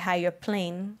at a higher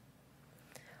plane.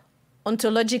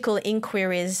 Ontological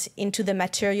inquiries into the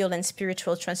material and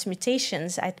spiritual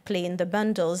transmutations at play in the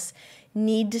bundles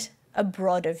need a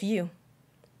broader view.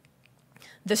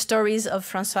 The stories of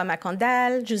François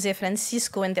Macandal, José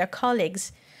Francisco, and their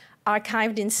colleagues,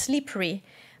 archived in slippery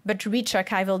but rich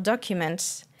archival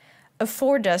documents,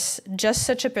 afford us just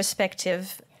such a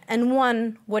perspective, and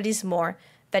one, what is more,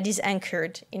 that is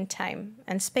anchored in time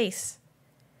and space.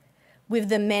 With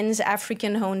the men's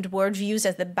African-owned worldviews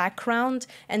as the background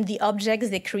and the objects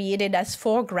they created as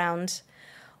foreground,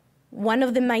 one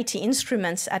of the mighty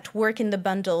instruments at work in the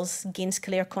bundles gains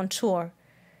clear contour,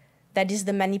 that is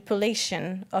the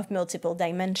manipulation of multiple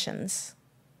dimensions.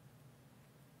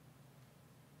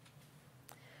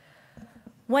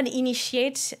 One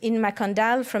initiate in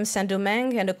Macandal from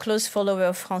Saint-Domingue and a close follower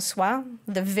of François,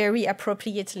 the very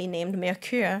appropriately named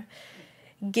Mercure,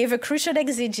 gave a crucial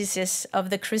exegesis of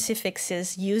the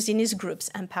crucifixes used in his group's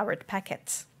empowered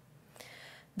packets.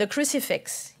 The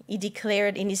crucifix, he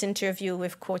declared in his interview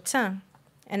with Cohen,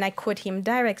 and I quote him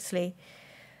directly,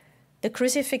 "The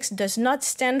crucifix does not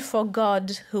stand for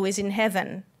God who is in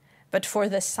heaven, but for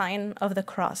the sign of the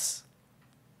cross."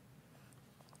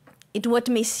 In what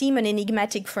may seem an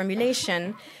enigmatic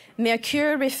formulation,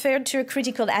 Mercure referred to a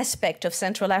critical aspect of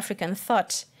Central African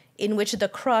thought, in which the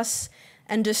cross,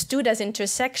 understood as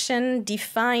intersection,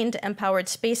 defined empowered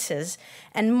spaces,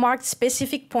 and marked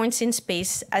specific points in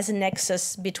space as a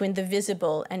nexus between the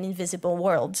visible and invisible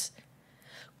worlds.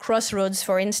 Crossroads,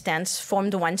 for instance,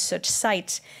 formed one such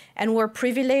site and were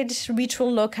privileged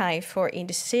ritual loci for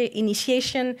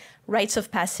initiation, rites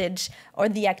of passage, or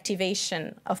the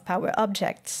activation of power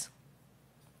objects.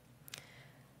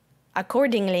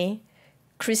 Accordingly,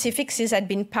 crucifixes had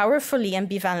been powerfully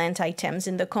ambivalent items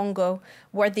in the Congo,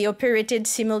 where they operated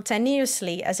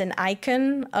simultaneously as an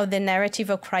icon of the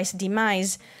narrative of Christ's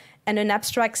demise and an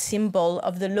abstract symbol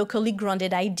of the locally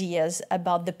grounded ideas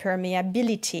about the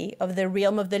permeability of the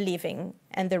realm of the living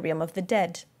and the realm of the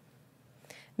dead.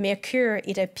 Mercure,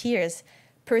 it appears,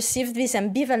 perceived this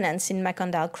ambivalence in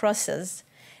Macandal crosses,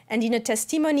 and in a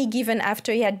testimony given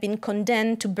after he had been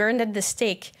condemned to burn at the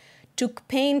stake, took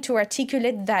pain to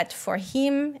articulate that for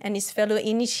him and his fellow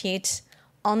initiates,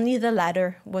 only the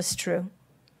latter was true.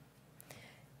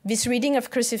 This reading of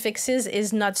crucifixes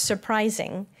is not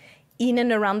surprising. In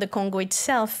and around the Congo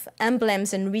itself,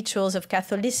 emblems and rituals of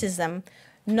Catholicism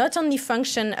not only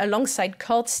function alongside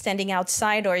cults standing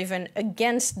outside or even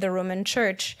against the Roman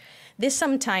Church, they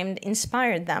sometimes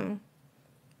inspired them.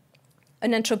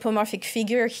 An anthropomorphic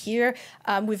figure here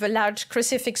with a large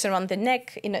crucifix around the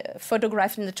neck in a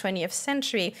photograph in the 20th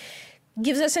century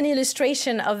gives us an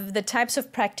illustration of the types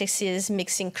of practices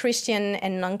mixing Christian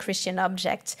and non-Christian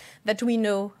objects that we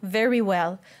know very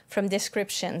well from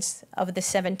descriptions of the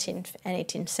 17th and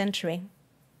 18th century.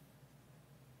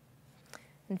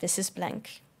 And this is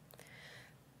blank.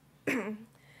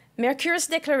 Mercure's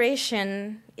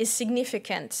declaration is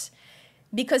significant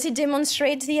because it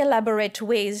demonstrates the elaborate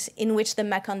ways in which the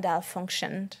Macandal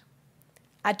functioned.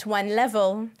 At one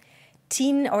level,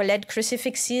 tin or lead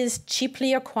crucifixes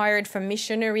cheaply acquired from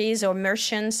missionaries or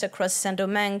merchants across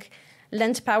Saint-Domingue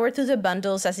lent power to the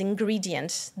bundles as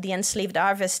ingredients the enslaved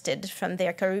harvested from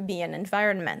their Caribbean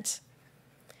environment.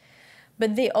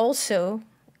 But they also,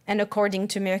 and according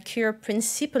to Mercure,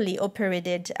 principally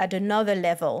operated at another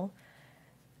level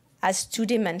as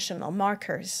two-dimensional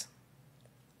markers.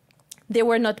 They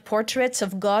were not portraits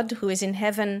of God who is in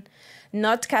heaven,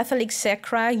 not Catholic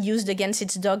sacra used against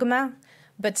its dogma,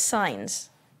 but signs,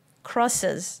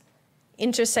 crosses,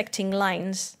 intersecting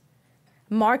lines,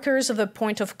 markers of a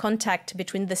point of contact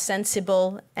between the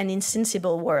sensible and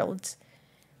insensible worlds.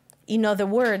 In other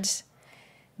words,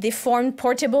 they formed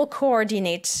portable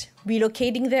coordinates,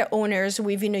 relocating their owners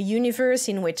within a universe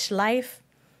in which life,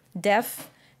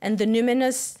 death, and the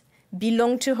numinous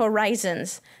belong to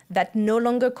horizons that no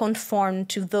longer conform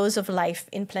to those of life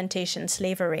in plantation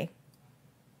slavery.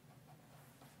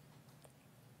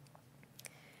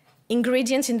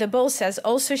 Ingredients in the bolsas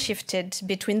also shifted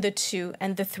between the two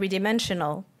and the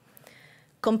three-dimensional.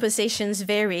 Compositions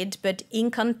varied, but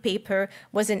ink on paper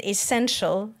was an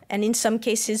essential and in some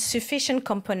cases sufficient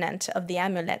component of the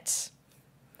amulets.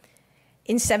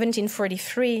 In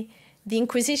 1743, the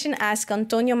Inquisition asked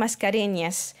Antonio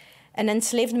Mascarenhas, an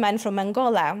enslaved man from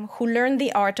Angola who learned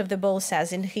the art of the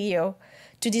bolsas in Rio,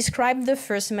 to describe the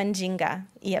first mandinga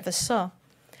he ever saw.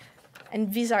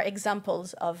 And these are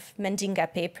examples of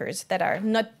mandinga papers that are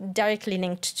not directly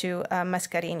linked to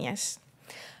Mascarenhas.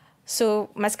 So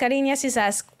Mascarenhas is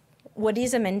asked, what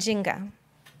is a mandinga?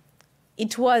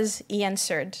 It was, he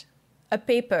answered, a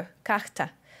paper,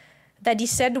 carta, that he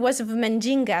said was of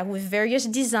mandinga with various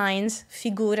designs,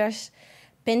 figuras,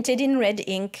 painted in red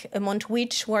ink, among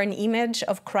which were an image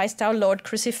of Christ our Lord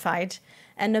crucified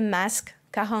and a mask,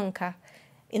 cajanca,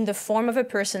 in the form of a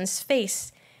person's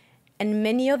face, and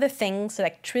many other things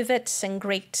like trivets and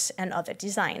grates and other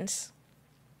designs.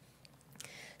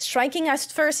 Striking us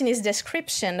first in his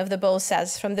description of the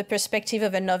bolsas from the perspective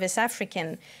of a novice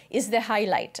African is the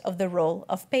highlight of the role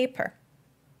of paper.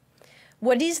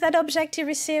 What is that object he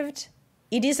received?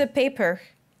 It is a paper,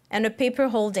 and a paper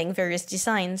holding various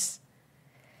designs.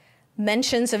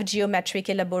 Mentions of geometric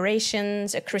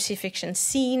elaborations, a crucifixion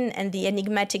scene, and the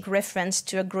enigmatic reference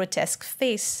to a grotesque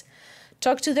face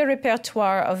talk to the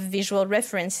repertoire of visual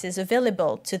references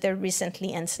available to the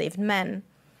recently enslaved man.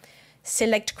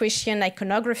 Select Christian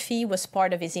iconography was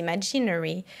part of his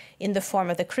imaginary in the form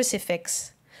of the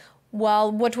crucifix,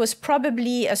 while what was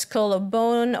probably a skull of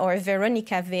bone or a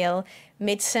Veronica veil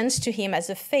made sense to him as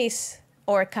a face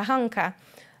or a cajanca,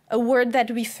 a word that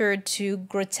referred to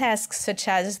grotesques such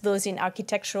as those in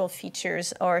architectural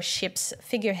features or ships'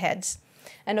 figureheads.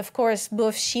 And of course,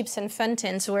 both ships and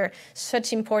fountains were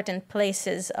such important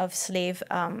places of slave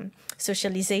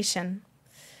socialization.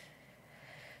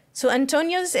 So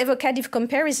Antonio's evocative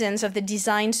comparisons of the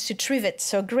designs to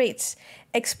trivets or grates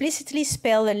explicitly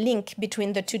spell a link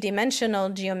between the two-dimensional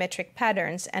geometric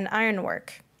patterns and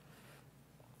ironwork.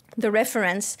 The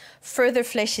reference further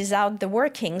fleshes out the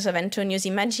workings of Antonio's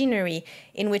imaginary,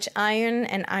 in which iron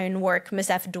and ironwork must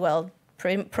have dwelled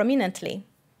prominently.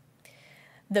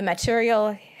 The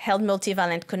material held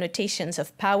multivalent connotations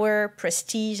of power,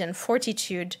 prestige, and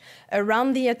fortitude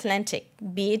around the Atlantic,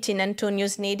 be it in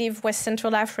Antonio's native West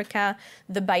Central Africa,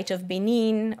 the Bight of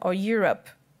Benin, or Europe.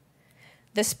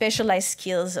 The specialized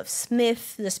skills of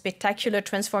Smith, the spectacular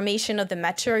transformation of the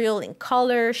material in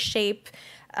color, shape,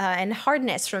 and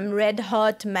hardness, from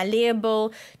red-hot,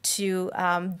 malleable to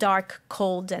dark,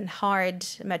 cold, and hard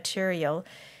material,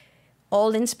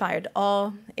 all inspired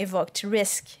awe, evoked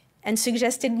risk, and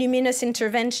suggested luminous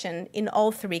intervention in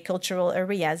all three cultural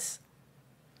areas.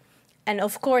 And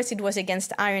of course, it was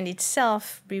against iron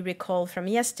itself, we recall from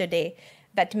yesterday,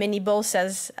 that many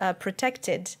bolsas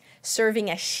protected, serving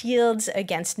as shields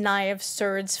against knives,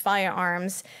 swords,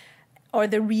 firearms, or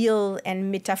the real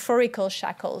and metaphorical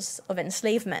shackles of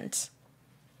enslavement.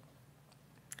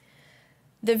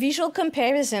 The visual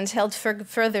comparisons held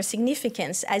further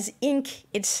significance, as ink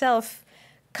itself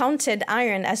counted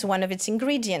iron as one of its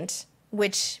ingredients,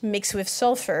 which, mixed with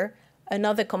sulfur,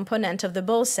 another component of the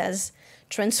bolsas,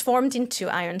 transformed into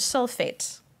iron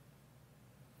sulfate.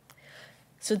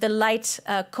 So the light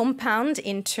compound,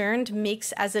 in turn,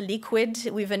 mixed as a liquid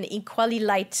with an equally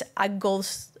light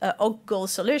oak gold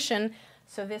solution.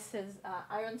 So this is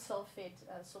iron sulfate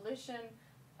solution,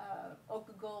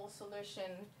 oak gold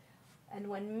solution, and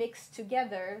when mixed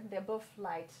together, they're both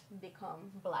light,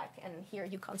 become black. And here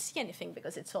you can't see anything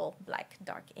because it's all black,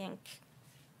 dark ink.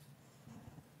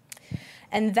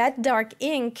 And that dark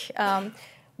ink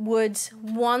would,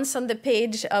 once on the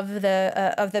page of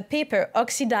the paper,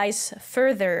 oxidize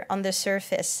further on the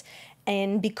surface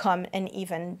and become an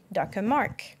even darker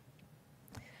mark.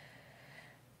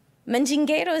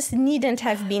 Mandingueiros needn't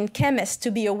have been chemists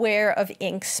to be aware of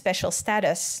ink's special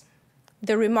status.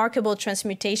 The remarkable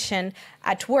transmutation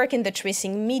at work in the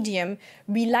tracing medium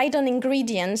relied on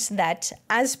ingredients that,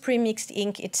 as premixed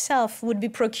ink itself, would be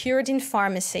procured in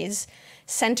pharmacies,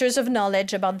 centers of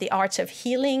knowledge about the arts of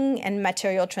healing and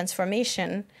material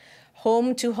transformation,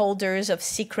 home to holders of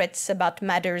secrets about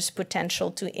matter's potential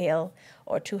to ail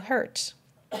or to hurt.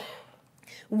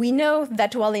 We know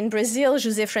that while in Brazil,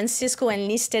 José Francisco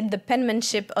enlisted the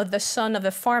penmanship of the son of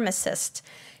a pharmacist,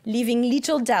 leaving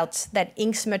little doubt that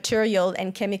ink's material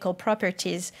and chemical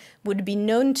properties would be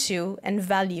known to and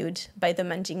valued by the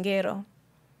Mandingueiro.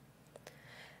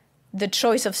 The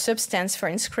choice of substance for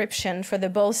inscription for the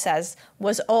bolsas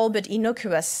was all but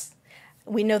innocuous.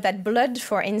 We know that blood,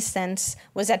 for instance,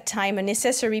 was at time a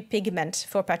necessary pigment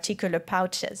for particular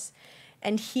pouches.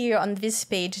 And here on this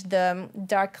page, the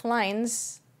dark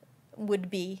lines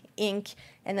would be ink,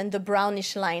 and then the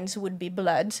brownish lines would be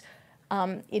blood.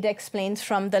 It explains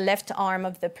from the left arm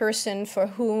of the person for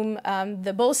whom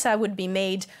the bolsa would be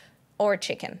made, or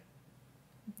chicken,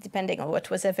 depending on what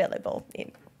was available.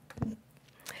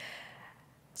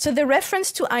 So the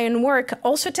reference to ironwork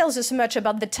also tells us much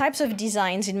about the types of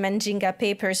designs in Mandinga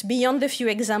papers beyond the few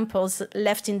examples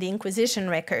left in the Inquisition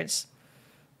records.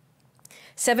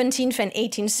 17th and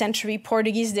 18th century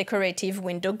Portuguese decorative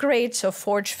window grates or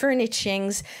forged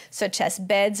furnishings, such as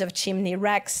beds of chimney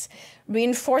racks,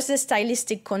 reinforce the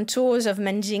stylistic contours of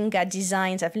Mandinga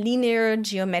designs of linear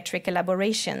geometric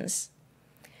elaborations.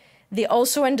 They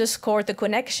also underscore the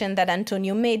connection that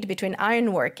Antonio made between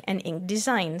ironwork and ink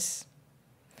designs.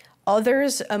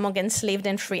 Others, among enslaved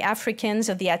and free Africans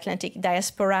of the Atlantic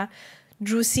diaspora,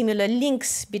 drew similar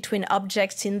links between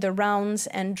objects in the rounds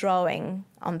and drawing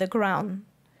on the ground.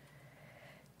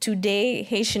 Today,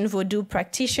 Haitian Vodou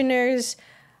practitioners,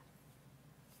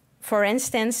 for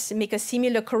instance, make a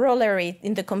similar corollary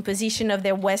in the composition of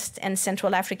their West and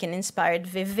Central African-inspired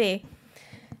vévé.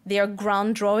 They are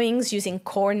ground drawings using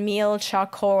cornmeal,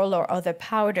 charcoal, or other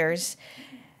powders,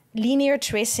 linear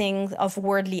tracing of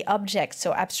worldly objects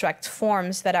or abstract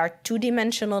forms that are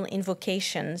two-dimensional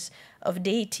invocations of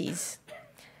deities.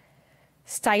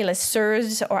 Stylus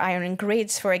swords or iron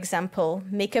grates, for example,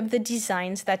 make up the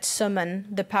designs that summon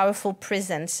the powerful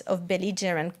presence of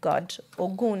belligerent god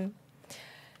Ogun.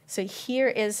 So here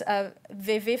is a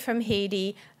vévé from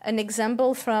Haiti, an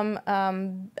example from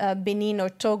Benin or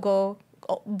Togo,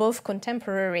 both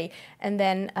contemporary, and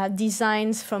then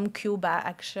designs from Cuba,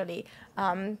 actually,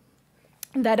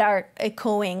 that are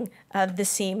echoing the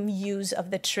same use of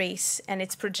the trace and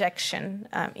its projection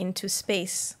into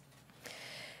space.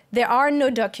 There are no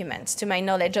documents, to my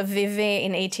knowledge, of Vévé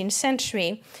in 18th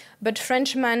century, but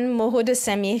Frenchman Moreau de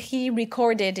Saint-Méry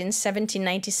recorded in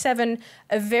 1797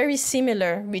 a very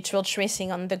similar ritual tracing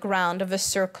on the ground of a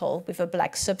circle with a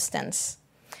black substance.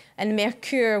 And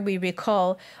Mercure, we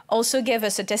recall, also gave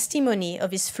us a testimony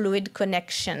of his fluid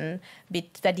connection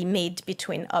that he made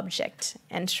between object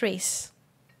and trace.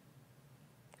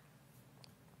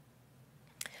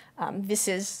 This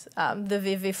is the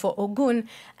Vévé for Ogun.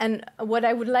 And what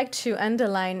I would like to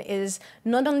underline is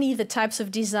not only the types of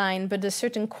design, but the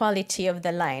certain quality of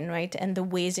the line, right? And the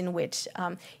ways in which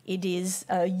it is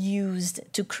used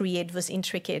to create those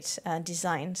intricate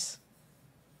designs.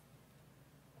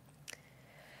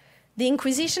 The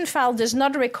Inquisition file does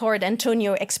not record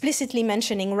Antonio explicitly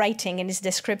mentioning writing in his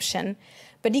description,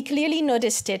 but he clearly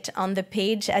noticed it on the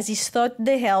page as he sought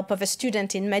the help of a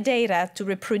student in Madeira to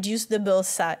reproduce the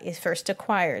bolsa he first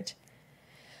acquired.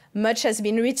 Much has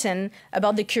been written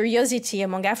about the curiosity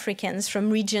among Africans from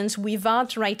regions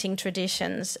without writing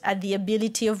traditions at the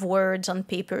ability of words on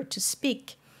paper to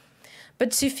speak.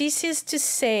 But suffices to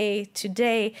say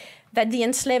today that the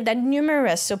enslaved had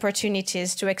numerous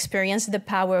opportunities to experience the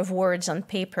power of words on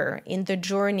paper in the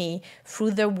journey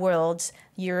through the worlds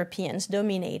Europeans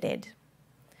dominated.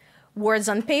 Words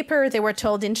on paper, they were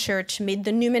told in church, made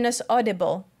the numinous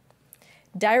audible.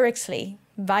 Directly,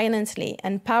 violently,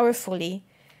 and powerfully,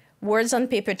 words on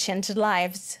paper changed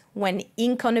lives when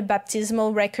ink on a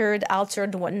baptismal record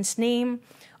altered one's name,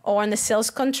 or on a sales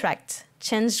contract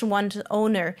changed one's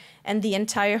owner and the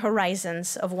entire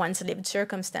horizons of one's lived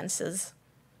circumstances.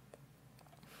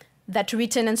 That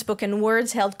written and spoken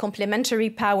words held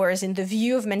complementary powers in the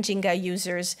view of Mandinga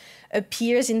users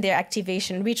appears in their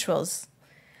activation rituals.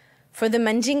 For the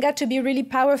Mandinga to be really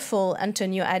powerful,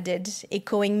 Antonio added,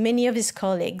 echoing many of his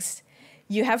colleagues,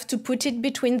 you have to put it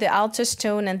between the altar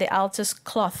stone and the altar's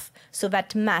cloth so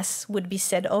that mass would be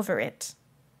said over it.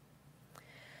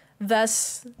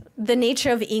 Thus, the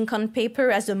nature of ink on paper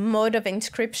as a mode of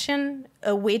inscription,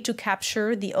 a way to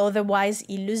capture the otherwise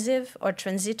elusive or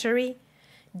transitory,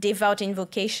 devout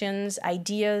invocations,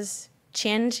 ideas,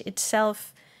 change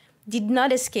itself, did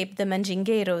not escape the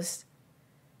Mandingueiros.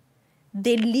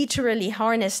 They literally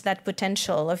harnessed that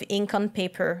potential of ink on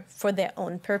paper for their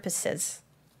own purposes.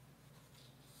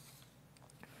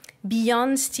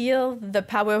 Beyond still the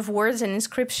power of words and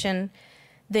inscription,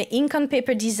 the ink on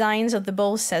paper designs of the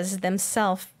bolsas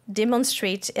themselves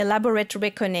demonstrate elaborate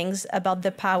reckonings about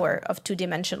the power of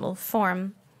two-dimensional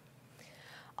form.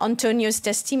 Antonio's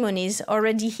testimonies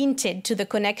already hinted to the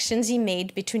connections he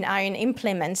made between iron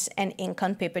implements and ink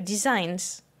on paper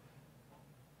designs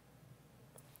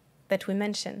that we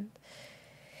mentioned.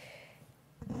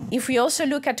 If we also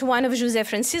look at one of José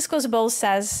Francisco's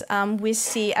bolsas, we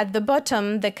see at the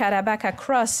bottom the Carabaca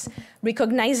cross,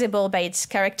 recognizable by its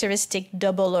characteristic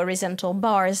double horizontal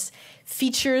bars,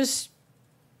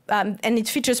 and it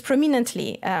features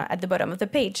prominently at the bottom of the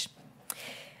page.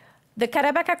 The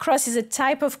Carabaca cross is a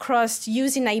type of cross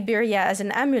used in Iberia as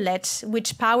an amulet,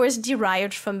 which powers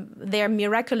derived from their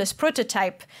miraculous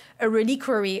prototype, a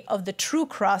reliquary of the true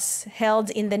cross held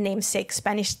in the namesake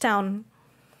Spanish town.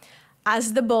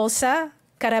 As the bolsa,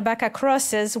 Carabaca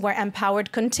crosses were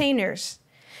empowered containers,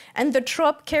 and the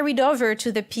trop carried over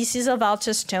to the pieces of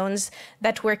altar stones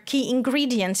that were key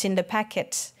ingredients in the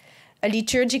packet, a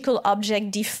liturgical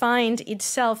object defined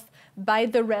itself by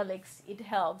the relics it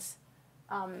held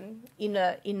in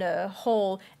a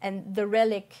hole, and the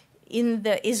relic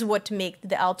is what makes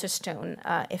the altar stone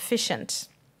efficient.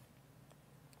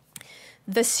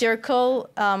 The circle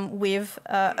with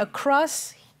a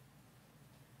cross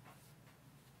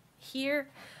here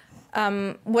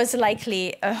was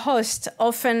likely a host,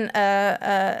 often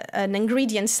an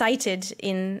ingredient cited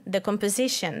in the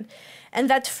composition, and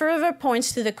that further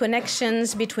points to the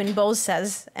connections between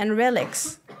bolsas and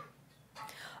relics.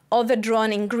 Other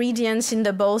drawn ingredients in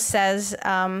the bolsas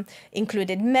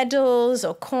included medals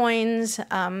or coins.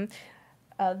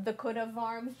 The coat of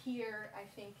arms here, I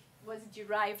think, was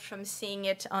derived from seeing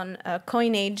it on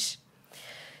coinage.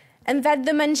 And that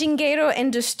the Mandingueiro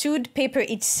understood paper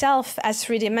itself as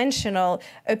three-dimensional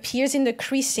appears in the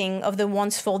creasing of the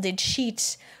once folded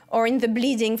sheets or in the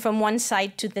bleeding from one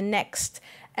side to the next.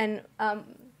 And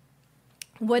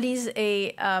what is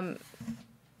a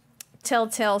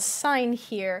telltale sign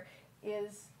here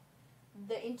is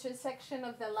the intersection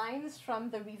of the lines from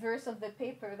the reverse of the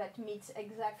paper that meets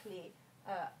exactly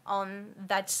on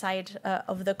that side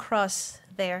of the cross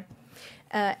there.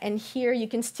 And here you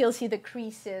can still see the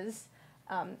creases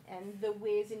and the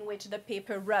ways in which the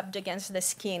paper rubbed against the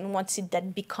skin once it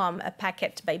had become a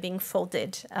packet by being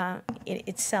folded in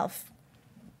itself.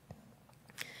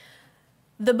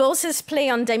 The Bolsa's play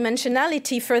on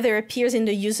dimensionality further appears in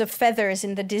the use of feathers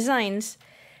in the designs.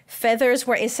 Feathers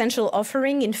were essential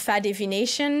offering in fa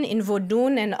divination, in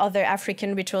Vodun and other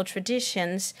African ritual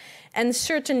traditions, and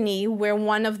certainly were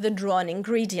one of the drawn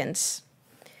ingredients.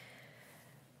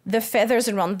 The feathers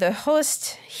around the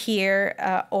host here,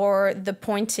 or the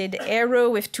pointed arrow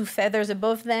with two feathers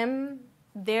above them,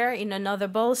 there in another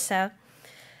Bolsa,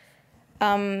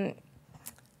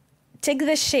 take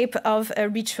the shape of a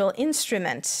ritual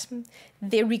instrument.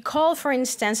 They recall, for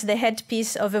instance, the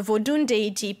headpiece of a Vodun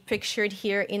deity pictured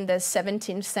here in the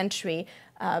 17th century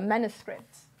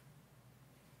manuscript.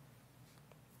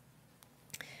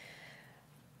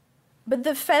 But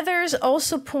the feathers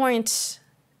also point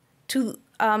to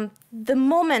the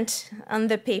moment on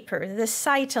the paper, the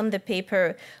site on the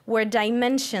paper where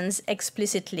dimensions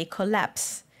explicitly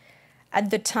collapse.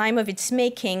 At the time of its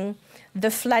making,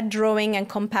 the flat drawing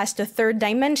encompassed a third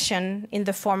dimension in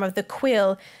the form of the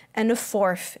quill and a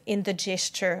fourth in the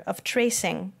gesture of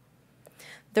tracing.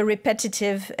 The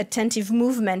repetitive, attentive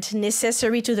movement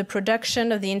necessary to the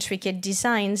production of the intricate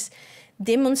designs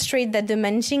demonstrate that the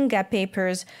Manjinga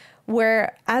papers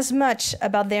were as much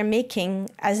about their making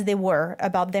as they were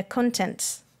about their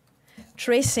contents.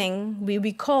 Tracing, we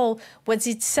recall, was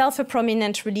itself a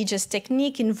prominent religious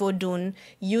technique in Vodun,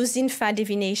 used in fa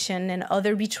divination and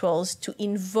other rituals to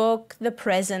invoke the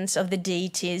presence of the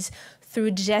deities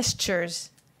through gestures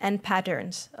and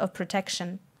patterns of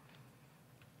protection.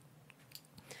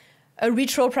 A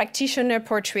ritual practitioner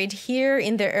portrayed here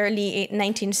in the early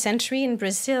 19th century in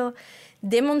Brazil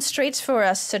demonstrates for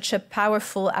us such a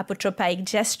powerful apotropaic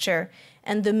gesture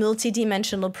and the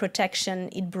multidimensional protection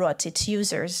it brought its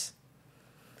users.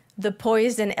 The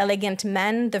poised and elegant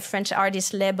man, the French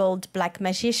artist labeled Black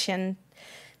Magician,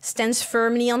 stands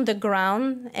firmly on the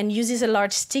ground and uses a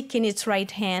large stick in its right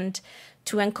hand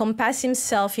to encompass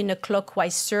himself in a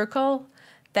clockwise circle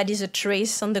that is a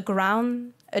trace on the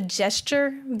ground, a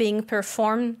gesture being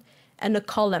performed, and a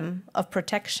column of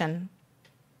protection.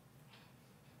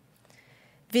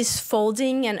 This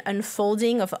folding and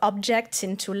unfolding of objects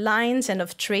into lines and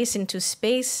of trace into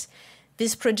space,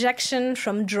 this projection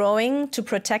from drawing to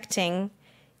protecting,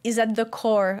 is at the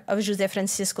core of José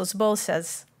Francisco's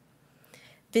bolsas.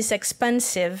 This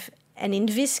expansive, and in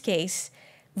this case,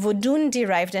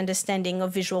 Vodun-derived understanding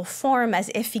of visual form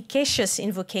as efficacious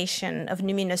invocation of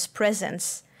numinous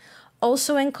presence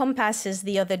also encompasses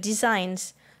the other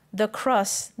designs, the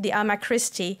cross, the Ama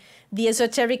Christi, the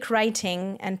esoteric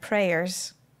writing, and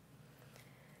prayers.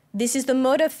 This is the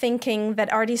mode of thinking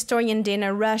that art historian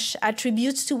Dana Rush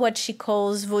attributes to what she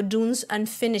calls Vodun's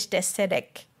unfinished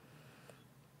aesthetic.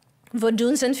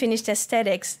 Vodun's unfinished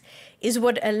aesthetics is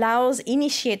what allows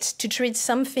initiates to treat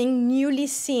something newly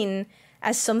seen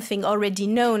as something already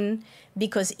known,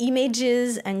 because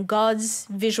images and gods,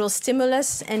 visual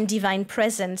stimulus, and divine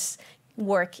presence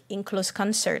work in close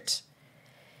concert.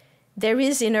 There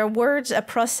is, in her words, a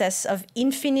process of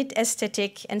infinite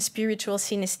aesthetic and spiritual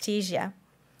synesthesia.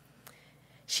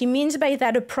 She means by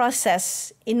that a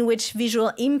process in which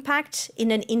visual impact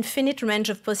in an infinite range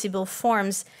of possible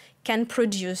forms can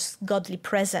produce godly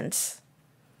presence.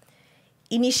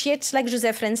 Initiates like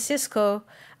José Francisco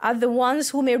are the ones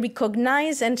who may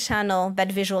recognize and channel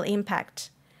that visual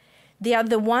impact. They are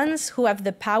the ones who have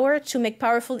the power to make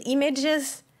powerful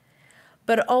images,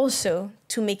 but also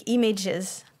to make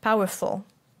images powerful.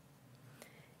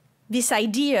 This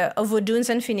idea of Vodun's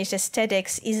unfinished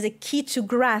aesthetics is the key to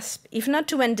grasp, if not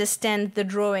to understand, the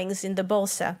drawings in the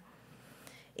Bolsa.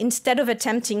 Instead of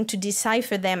attempting to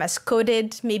decipher them as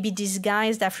coded, maybe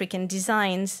disguised African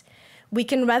designs, we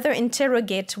can rather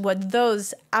interrogate what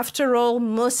those, after all,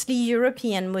 mostly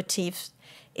European motifs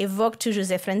evoke to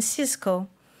José Francisco,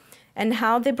 and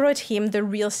how they brought him the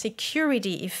real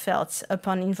security he felt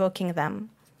upon invoking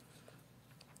them.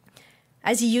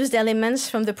 As he used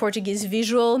elements from the Portuguese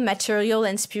visual, material,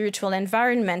 and spiritual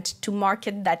environment to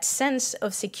market that sense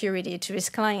of security to his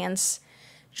clients,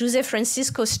 José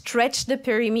Francisco stretched the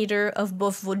perimeter of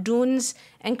both Vodun's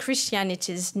and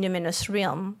Christianity's numinous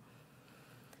realm.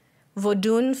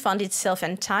 Vodun found itself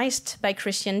enticed by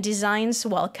Christian designs,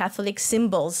 while Catholic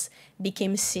symbols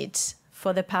became seats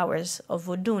for the powers of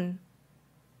Vodun.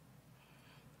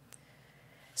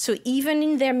 So even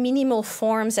in their minimal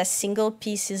forms as single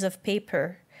pieces of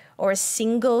paper or a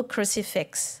single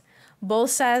crucifix,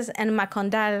 bolsas and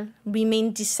macandal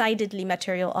remain decidedly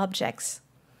material objects.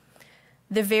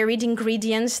 The varied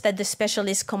ingredients that the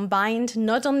specialists combined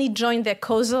not only joined their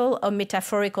causal or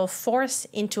metaphorical force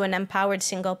into an empowered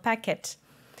single packet,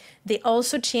 they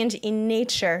also changed in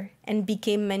nature and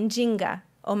became manjinga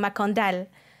or macandal,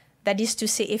 that is to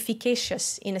say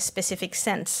efficacious in a specific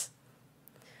sense.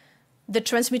 The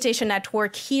transmutation at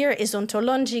work here is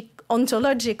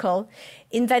ontological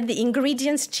in that the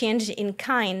ingredients change in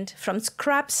kind from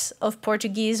scraps of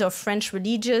Portuguese or French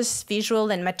religious, visual,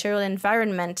 and material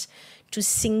environment to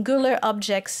singular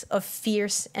objects of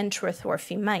fierce and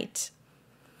trustworthy might.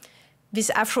 This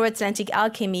Afro-Atlantic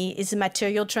alchemy is a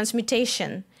material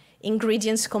transmutation,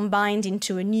 ingredients combined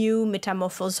into a new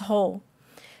metamorphosed whole.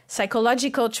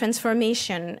 Psychological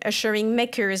transformation, assuring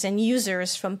makers and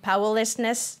users from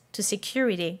powerlessness to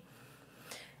security.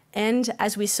 And,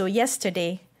 as we saw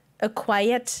yesterday, a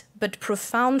quiet but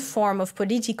profound form of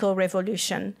political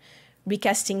revolution,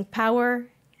 recasting power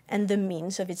and the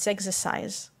means of its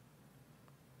exercise.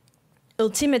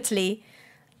 Ultimately,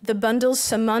 the bundle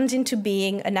summoned into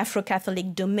being an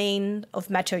Afro-Catholic domain of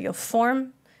material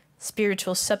form,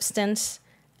 spiritual substance,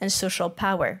 and social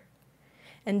power.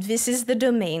 And this is the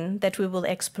domain that we will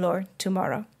explore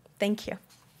tomorrow. Thank you.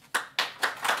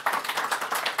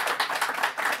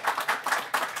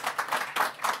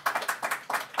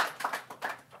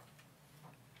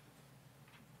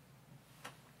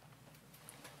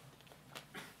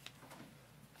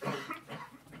 We'll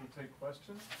take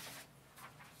questions.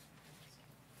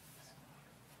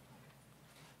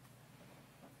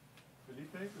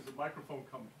 Felipe, there's a microphone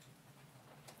coming.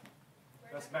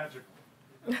 That's magical.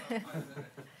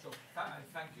 So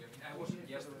thank you. I mean, I wasn't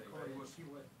yesterday, but it was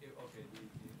okay.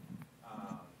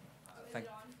 Thank.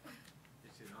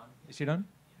 Is it on?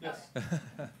 Yes.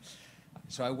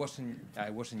 So I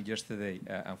wasn't yesterday.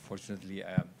 Unfortunately,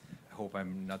 I hope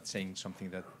I'm not saying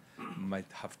something that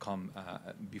might have come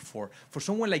before. For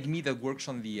someone like me that works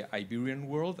on the Iberian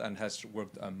world and has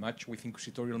worked much with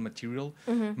inquisitorial material,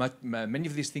 many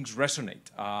of these things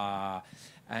resonate.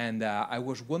 And I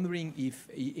was wondering if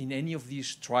in any of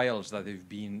these trials that they've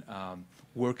been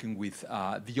working with,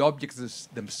 the objects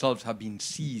themselves have been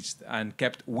seized and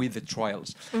kept with the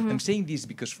trials. I'm saying this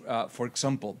because, for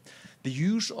example, the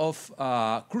use of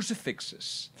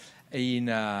crucifixes in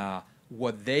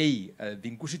what the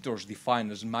inquisitors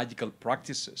define as magical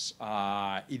practices.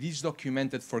 It is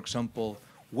documented, for example,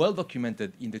 well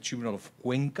documented in the tribunal of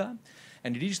Cuenca,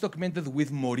 and it is documented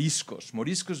with moriscos.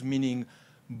 Moriscos meaning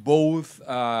both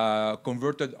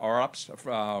converted Arabs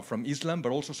from Islam,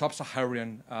 but also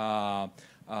sub-Saharan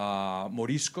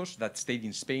moriscos that stayed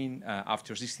in Spain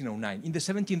after 1609. In the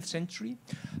 17th century,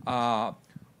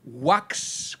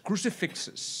 wax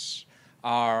crucifixes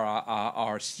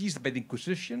are seized by the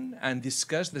Inquisition and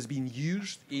discussed as being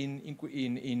used in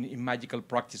magical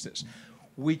practices,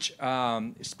 which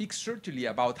speaks certainly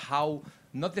about how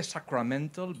not the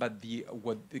sacramental, but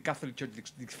what the Catholic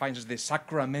Church defines as the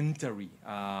sacramentary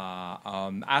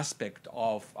aspect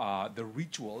of the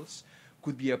rituals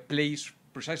could be a place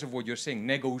precisely of what you're saying,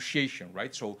 negotiation,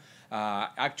 right? So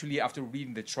actually, after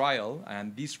reading the trial,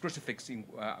 and this crucifix,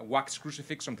 wax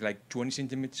crucifix, something like 20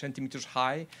 centimeters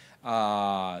high,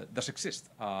 does exist.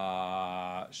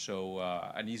 And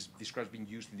is described being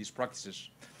used in these practices.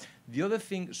 The other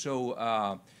thing, so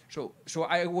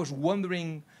I was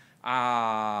wondering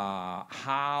how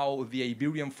the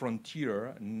Iberian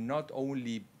frontier, not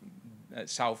only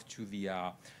south to the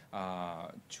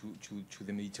to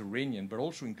the Mediterranean, but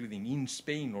also including in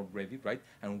Spain already, right?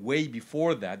 And way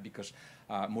before that, because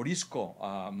Morisco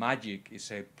magic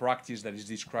is a practice that is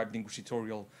described in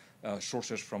inquisitorial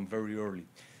sources from very early.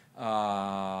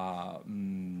 How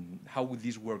would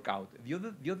this work out? The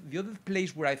other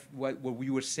place where we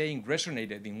were saying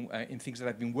resonated in things that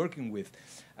I've been working with,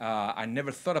 I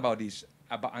never thought about this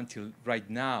until right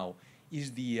now,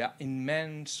 is the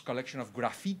immense collection of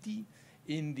graffiti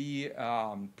in the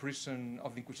prison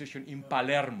of the Inquisition in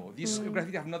Palermo. These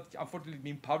graffiti have not, unfortunately,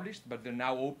 been published, but they're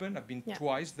now open. I've been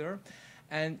twice there.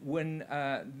 And when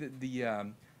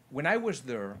when I was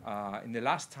there in the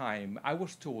last time, I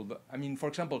was told, I mean, for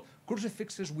example,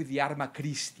 crucifixes with the Arma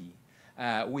Christi,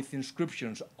 with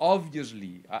inscriptions,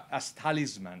 obviously as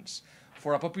talismans,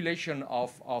 for a population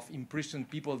of imprisoned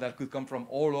people that could come from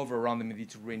all over around the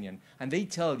Mediterranean. And they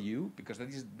tell you, because that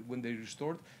is when they're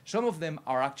restored, some of them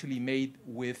are actually made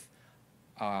with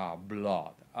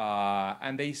blood.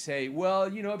 And they say,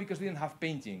 well, you know, because we didn't have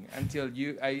painting until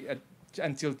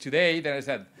today. Then I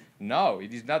said, no,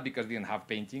 it is not because they didn't have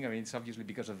painting. I mean, it's obviously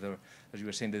because of the, as you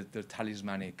were saying, the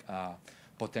talismanic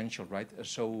potential, right?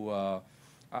 So,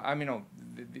 I mean,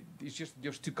 it's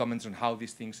just two comments on how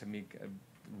these things make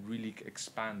really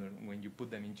expand when you put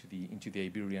them into the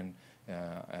Iberian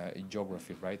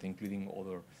geography, right, including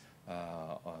other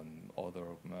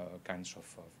kinds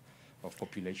of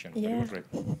population. Yeah. But it was great.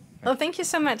 Well, thank you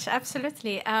so much.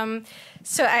 Absolutely.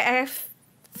 So I have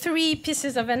three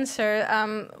pieces of answer.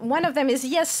 One of them is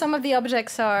yes, some of the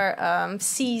objects are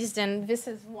seized, and this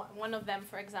is one of them,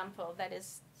 for example, that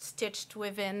is stitched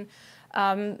within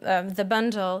the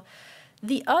bundle.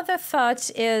 The other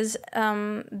thought is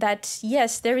that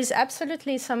yes, there is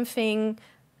absolutely something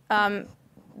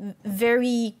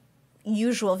very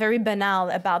usual, very banal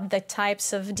about the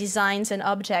types of designs and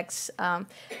objects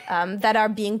that are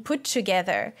being put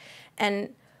together. And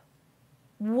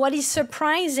what is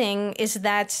surprising is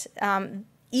that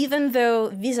even though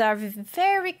these are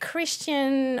very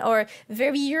Christian or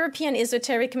very European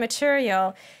esoteric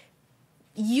material,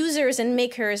 users and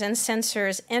makers and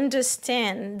censors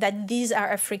understand that these are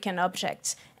African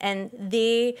objects, and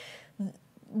they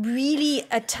really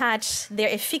attach their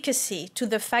efficacy to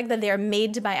the fact that they are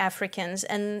made by Africans,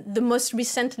 and the most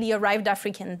recently arrived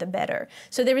African, the better.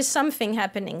 So there is something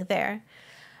happening there.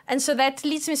 And so that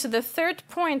leads me to the third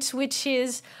point, which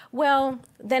is, well,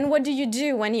 then what do you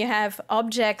do when you have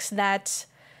objects that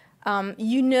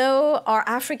you know are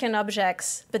African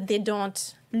objects, but they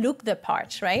don't look the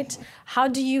part, right? How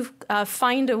do you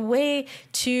find a way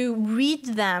to read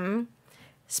them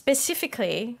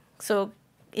specifically? So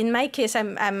in my case,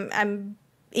 I'm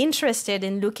interested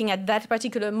in looking at that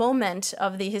particular moment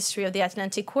of the history of the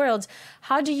Atlantic world.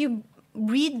 How do you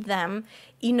read them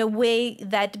in a way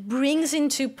that brings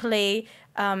into play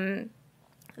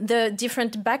the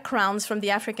different backgrounds from the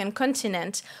African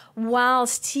continent, while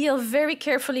still very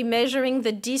carefully measuring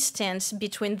the distance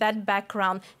between that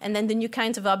background and then the new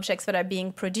kinds of objects that are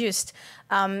being produced.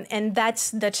 And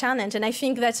that's the challenge. And I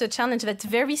think that's a challenge that's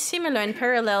very similar and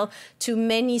parallel to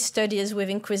many studies with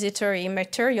inquisitory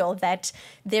material, that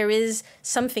there is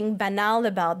something banal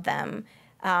about them.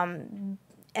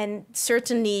 And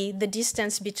certainly the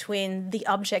distance between the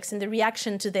objects and the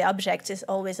reaction to the objects is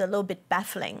always a little bit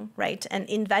baffling, right? And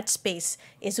in that space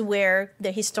is where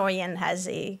the historian has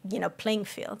a playing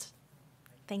field.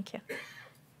 Thank you.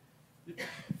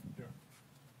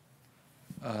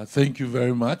 Thank you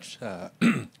very much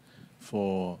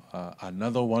for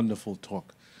another wonderful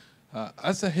talk.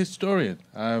 As a historian,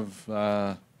 I've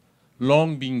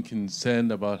long been concerned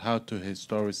about how to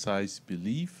historicize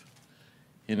belief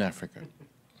in Africa.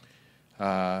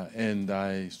 And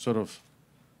I sort of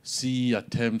see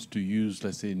attempts to use,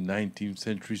 let's say, 19th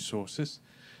century sources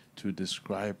to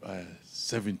describe a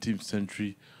 17th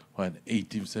century or an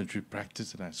 18th century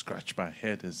practice, and I scratch my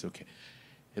head as, okay,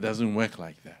 it doesn't work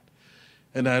like that.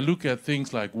 And I look at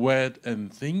things like word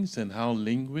and things and how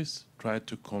linguists try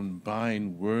to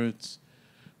combine words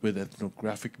with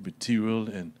ethnographic material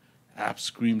and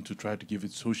upstream to try to give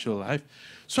it social life.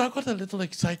 So I got a little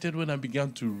excited when I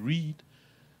began to read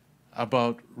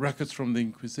about records from the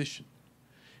Inquisition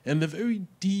and the very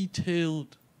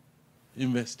detailed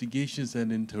investigations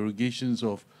and interrogations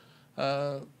of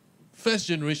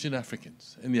first-generation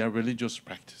Africans and their religious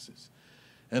practices.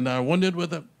 And I wondered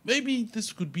whether maybe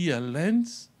this could be a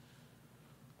lens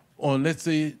on, let's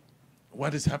say,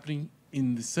 what is happening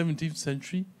in the 17th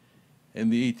century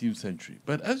and the 18th century.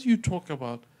 But as you talk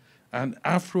about an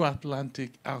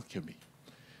Afro-Atlantic alchemy,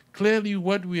 clearly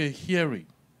what we are hearing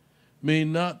may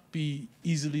not be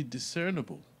easily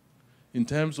discernible in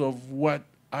terms of what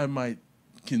I might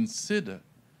consider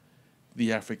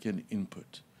the African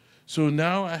input. So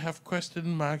now I have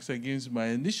question marks against my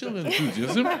initial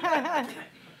enthusiasm,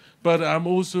 but I'm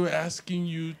also asking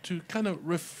you to kind of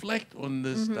reflect on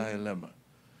this dilemma.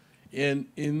 And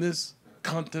in this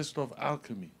context of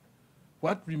alchemy,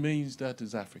 what remains that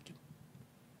is African?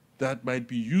 That might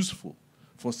be useful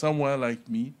for someone like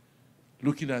me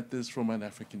looking at this from an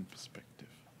African perspective.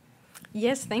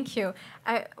 Yes, thank you.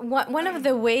 One of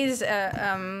the ways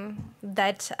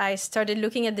that I started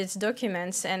looking at these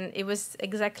documents, and it was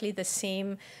exactly the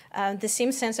same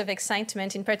sense of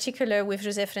excitement, in particular with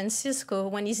José Francisco,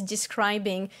 when he's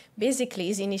describing basically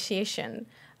his initiation.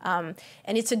 And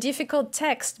it's a difficult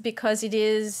text because it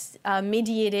is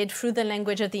mediated through the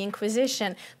language of the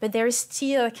Inquisition, but there is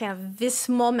still kind of this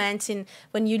moment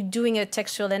when you're doing a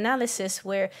textual analysis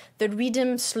where the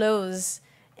rhythm slows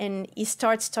and he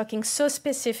starts talking so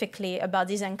specifically about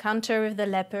his encounter with the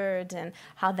leopard and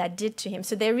how that did to him.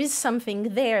 So there is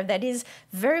something there that is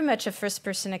very much a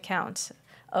first-person account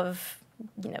of,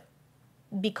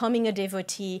 becoming a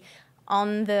devotee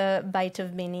on the Bight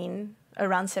of Benin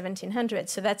around 1700.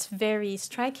 So that's very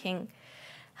striking.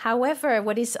 However,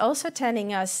 what it's also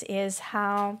telling us is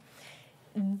how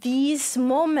these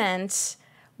moments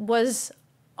was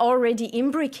already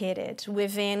imbricated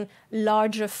within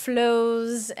larger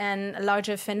flows and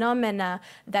larger phenomena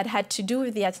that had to do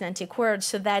with the Atlantic world,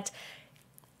 so that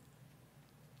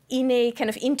in a kind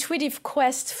of intuitive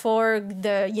quest for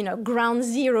the ground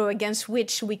zero against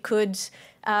which we could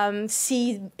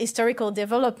see historical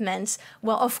developments,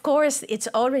 well, of course, it's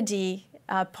already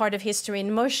part of history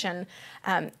in motion.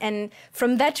 And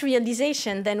from that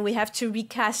realization, then we have to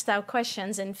recast our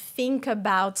questions and think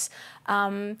about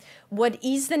what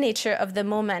is the nature of the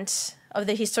moment, of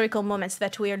the historical moments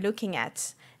that we are looking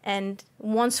at. And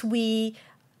once we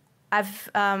have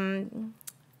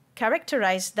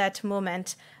characterized that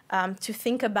moment, to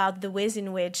think about the ways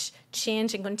in which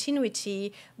change and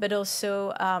continuity, but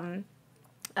also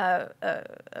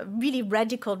really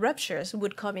radical ruptures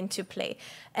would come into play.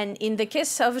 And in the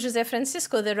case of José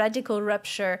Francisco, the radical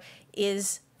rupture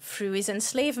is through his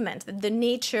enslavement. The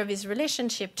nature of his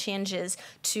relationship changes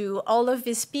to all of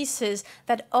his pieces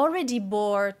that already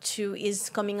bore to his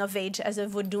coming of age as a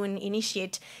Vodun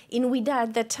initiate. In Ouida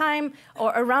at the time,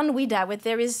 or around Ouida, where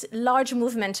there is large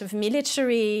movement of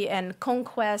military and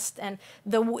conquest, and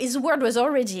his world was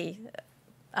already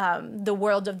the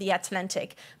world of the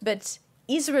Atlantic. But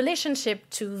his relationship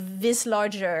to this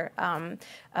larger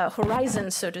horizon,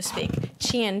 so to speak,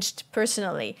 changed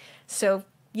personally. So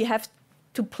you have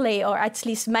to play, or at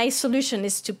least my solution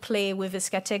is to play with these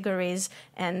categories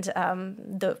and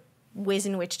the ways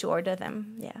in which to order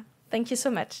them. Yeah. Thank you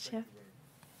so much. Yeah.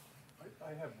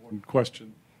 I have one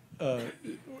question,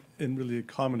 and really a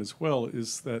comment as well,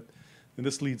 is that, and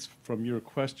this leads from your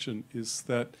question, is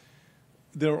that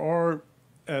there are,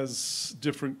 as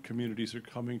different communities are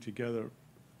coming together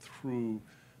through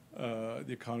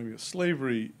the economy of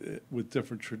slavery with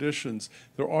different traditions,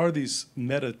 there are these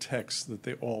meta texts that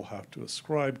they all have to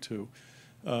ascribe to,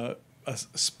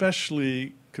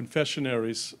 especially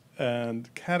confessionaries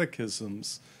and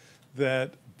catechisms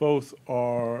that both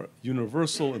are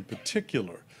universal and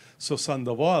particular. So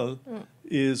Sandoval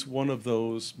is one of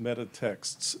those meta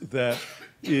texts that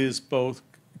is both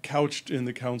couched in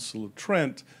the Council of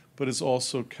Trent, but is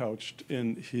also couched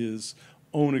in his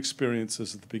own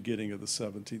experiences at the beginning of the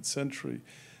 17th century.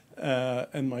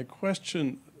 And my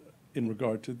question in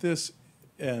regard to this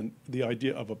and the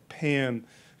idea of a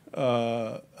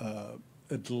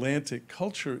pan-Atlantic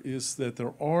culture is that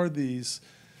there are these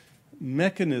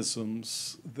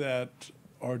mechanisms that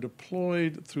are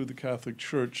deployed through the Catholic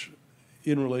Church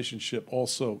in relationship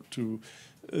also to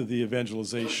the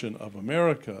evangelization of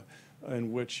America,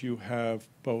 in which you have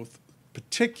both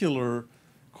particular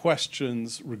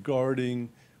questions regarding,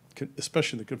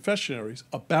 especially in the confessionaries,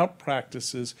 about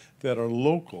practices that are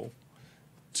local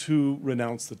to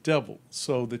renounce the devil.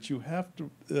 So that you have to,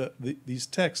 these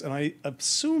texts, and I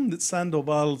assume that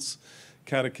Sandoval's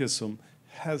catechism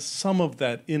has some of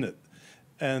that in it.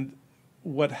 And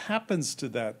what happens to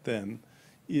that then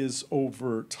is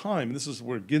over time, and this is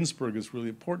where Ginsburg is really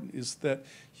important, is that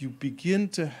you begin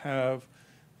to have,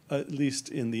 at least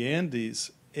in the Andes,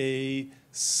 a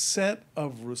set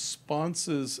of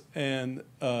responses and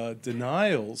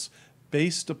denials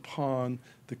based upon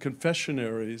the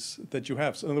confessionaries that you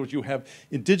have. So in other words, you have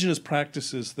indigenous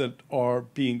practices that are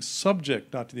being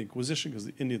subject, not to the Inquisition, because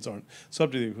the Indians aren't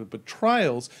subject to the Inquisition, but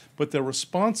trials, but their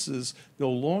responses no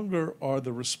longer are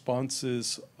the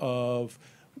responses of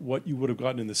what you would have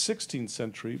gotten in the 16th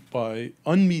century by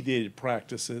unmediated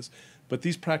practices, but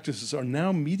these practices are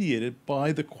now mediated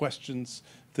by the questions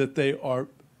that they are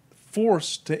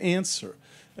forced to answer.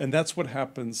 And that's what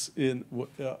happens in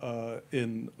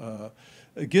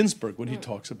Ginsburg when he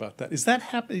talks about that. Is that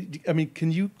happening? I mean,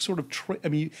 can you sort of, I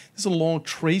mean, this is a long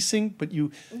tracing, but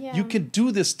you can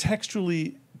do this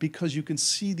textually because you can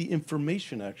see the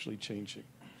information actually changing.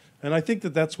 And I think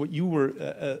that that's what you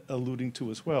were alluding to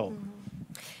as well.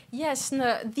 Yes,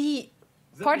 no, the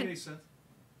Does part. that make any sense?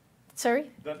 Sorry?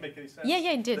 Does that make any sense? Yeah,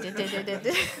 it did. It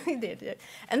did. Yeah.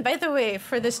 And by the way,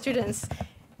 for the students,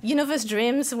 you know those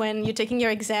dreams when you're taking your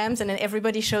exams and then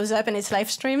everybody shows up and it's live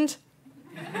streamed?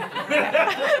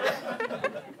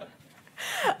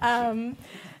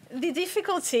 The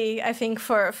difficulty, I think,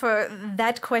 for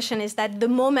that question is that the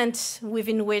moment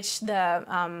within which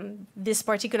this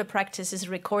particular practice is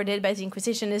recorded by the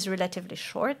Inquisition is relatively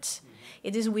short.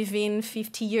 It is within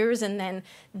 50 years, and then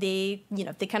they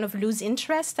kind of lose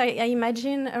interest, I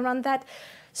imagine, around that.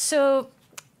 So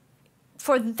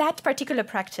for that particular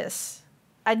practice,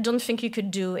 I don't think you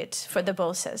could do it for the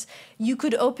Bolsas. You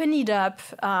could open it up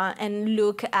and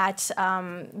look at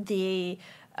the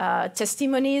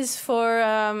testimonies for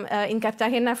in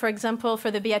Cartagena, for example,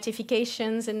 for the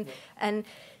beatifications,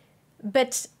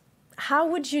 but how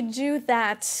would you do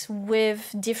that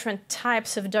with different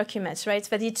types of documents, right?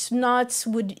 But it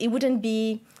wouldn't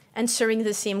be answering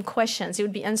the same questions. It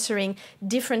would be answering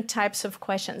different types of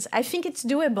questions. I think it's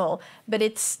doable, but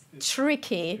it's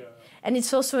tricky. And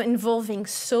it's also involving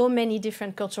so many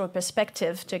different cultural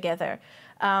perspectives together.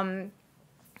 And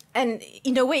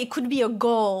in a way, it could be a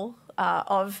goal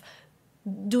of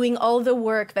doing all the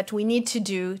work that we need to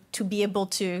do to be able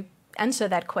to answer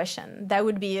that question. That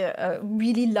would be a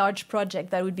really large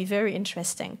project that would be very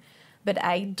interesting. But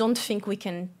I don't think we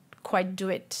can quite do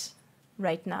it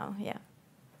right now, yeah.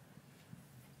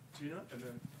 Gina, and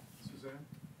then Suzanne?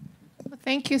 Well,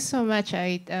 thank you so much.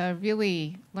 I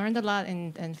really learned a lot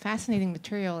and fascinating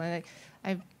material. And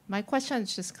my question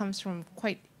just comes from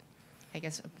quite, I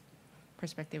guess, a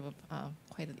perspective of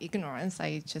quite an ignorance.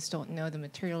 I just don't know the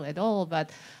material at all. But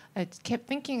I kept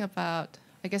thinking about,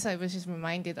 I guess I was just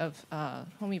reminded of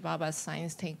Homi Bhabha's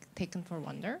Science Taken for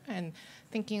Wonder, and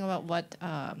thinking about what,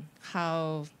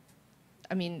 how,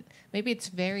 I mean, maybe it's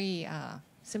very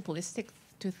simplistic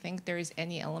to think there is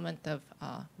any element of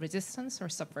resistance or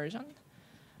subversion.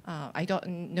 I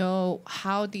don't know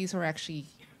how these were actually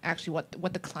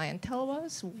what the clientele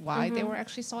was, why they were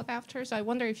actually sought after. So I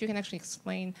wonder if you can actually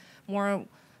explain more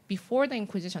before the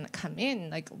Inquisition come in,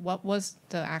 like what was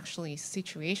the actually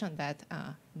situation that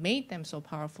made them so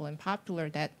powerful and popular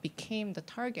that became the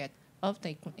target of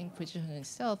the Inquisition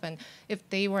itself, and if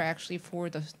they were actually for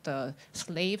the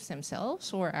slaves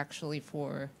themselves or actually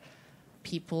for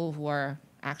people who are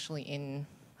actually in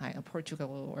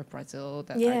Portugal or Brazil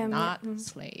that are not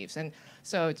slaves. And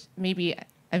so maybe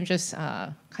I'm just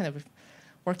kind of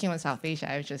working on South Asia.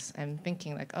 I'm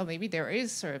thinking like, oh, maybe there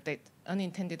is sort of that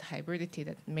unintended hybridity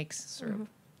that makes sort of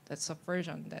that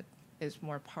subversion that is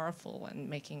more powerful and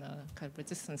making a kind of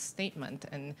resistance statement,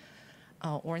 and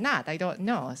or not. I don't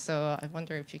know. So I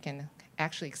wonder if you can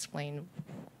actually explain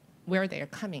where they are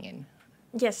coming in.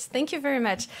 Yes, thank you very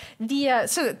much. A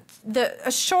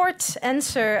short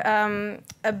answer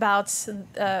about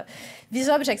these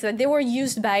objects, that they were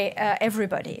used by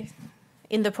everybody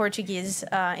in the Portuguese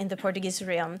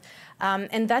realm,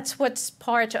 and that's what's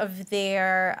part of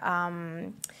their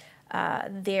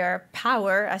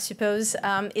power, I suppose,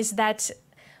 is that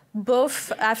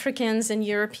both Africans and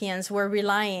Europeans were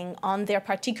relying on their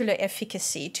particular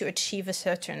efficacy to achieve a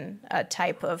certain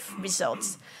type of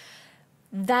results.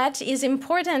 That is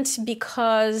important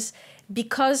because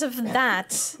of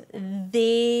that,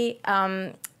 they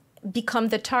become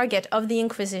the target of the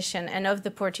Inquisition and of the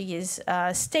Portuguese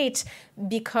state,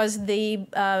 because the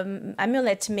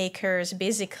amulet makers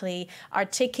basically are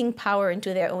taking power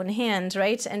into their own hands,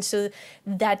 right? And so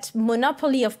that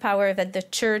monopoly of power that the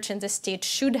church and the state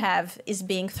should have is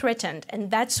being threatened, and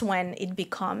that's when it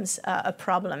becomes a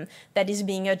problem that is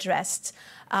being addressed.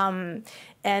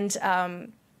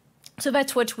 So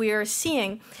that's what we are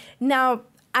seeing. Now,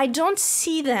 I don't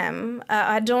see them,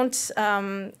 I don't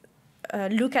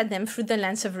look at them through the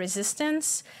lens of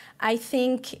resistance. I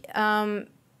think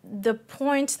the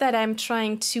point that I'm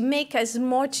trying to make has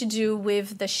more to do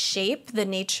with the shape, the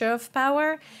nature of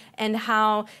power, and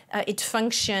how it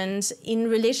functions in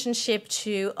relationship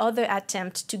to other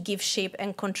attempts to give shape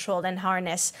and control and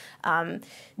harness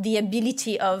the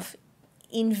ability of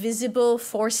invisible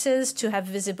forces to have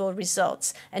visible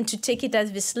results, and to take it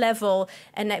at this level,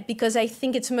 and because I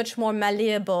think it's much more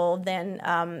malleable than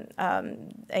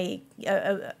a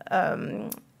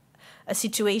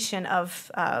situation of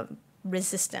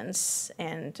resistance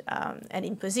and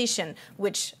imposition,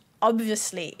 which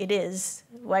obviously it is,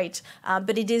 right?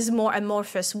 But it is more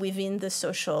amorphous within the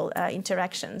social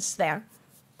interactions there.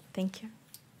 Thank you.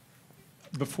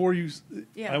 Before you,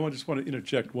 I just want to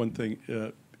interject one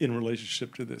thing in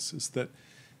relationship to this, is that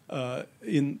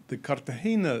in the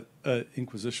Cartagena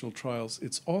inquisitional trials,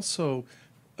 it's also,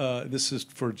 this is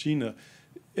for Gina,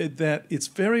 that it's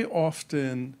very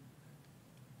often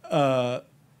a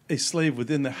slave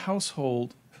within the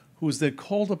household who is then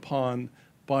called upon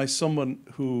by someone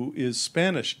who is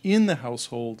Spanish in the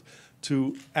household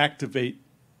to activate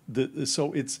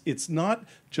so it's not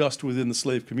just within the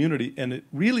slave community, and it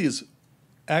really is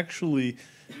actually,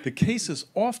 the cases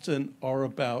often are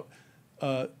about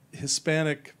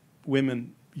Hispanic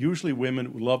women, usually women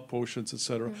who love potions,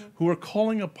 etc., who are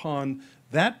calling upon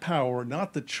that power,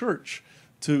 not the church,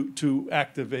 to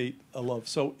activate a love.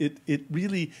 So it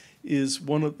really is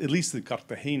one of, at least in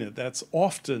Cartagena, that's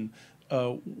often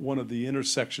one of the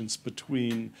intersections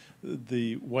between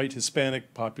the white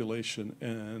Hispanic population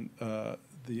and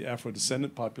the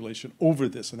Afro-descendant population over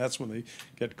this, and that's when they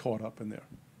get caught up in there.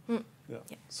 Yeah.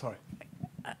 Sorry.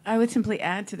 I would simply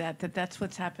add to that that's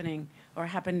what's happening, or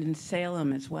happened in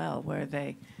Salem as well, where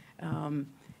they,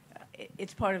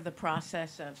 it's part of the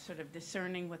process of sort of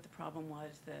discerning what the problem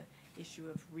was, the issue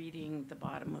of reading the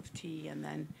bottom of tea, and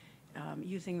then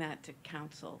using that to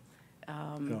counsel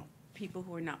people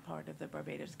who are not part of the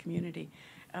Barbados community.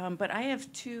 But I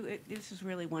have two, this is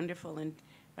really wonderful, and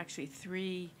actually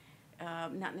three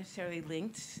not necessarily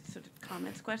linked sort of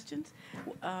comments, questions.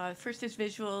 First is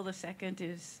visual, the second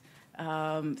is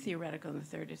theoretical, and the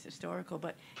third is historical.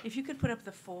 But if you could put up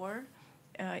the four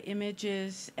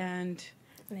images and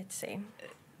Let's see.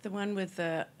 the one with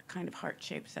the kind of heart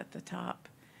shapes at the top.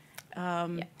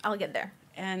 Yeah, I'll get there.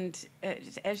 And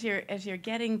as you're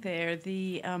getting there,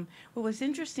 what was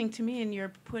interesting to me, and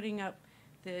you're putting up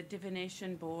the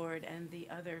divination board and the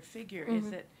other figure,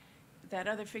 is that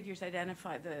other figures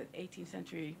identify the 18th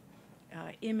century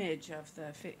image of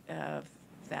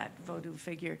that Vodou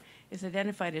figure is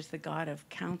identified as the god of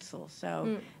counsel.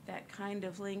 So that kind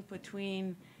of link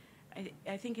between,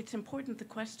 I think it's important, the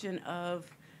question of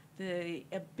the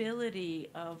ability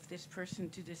of this person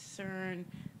to discern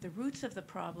the roots of the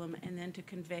problem and then to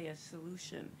convey a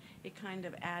solution. It kind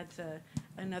of adds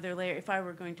another layer, if I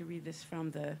were going to read this from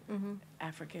the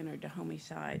African or Dahomey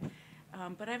side.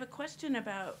 But I have a question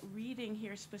about reading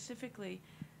here specifically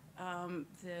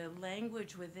the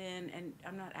language within, and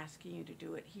I'm not asking you to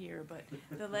do it here, but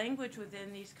the language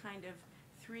within these kind of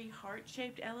three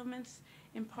heart-shaped elements,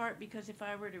 in part because if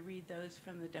I were to read those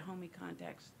from the Dahomey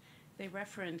context, they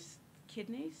reference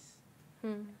kidneys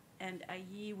and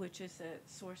ayi, which is a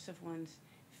source of one's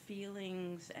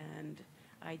feelings and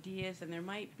ideas, and there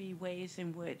might be ways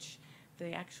in which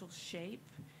the actual shape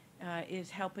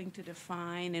is helping to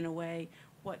define, in a way,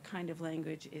 what kind of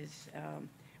language is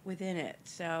within it.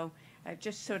 So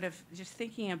just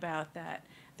thinking about that,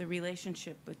 the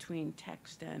relationship between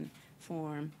text and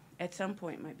form at some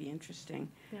point might be interesting.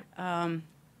 Yep.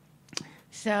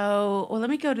 Well, let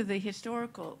me go to the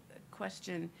historical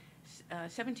question.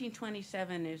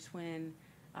 1727 is when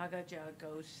Agaja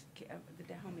goes, the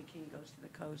Dahomey king goes to the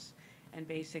coast and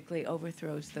basically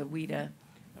overthrows the Ouida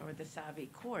or the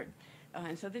Savi court.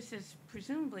 And so this is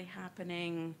presumably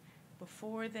happening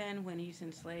before then, when he's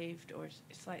enslaved, or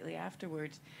slightly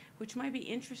afterwards, which might be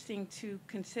interesting to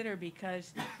consider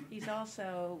because he's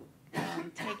also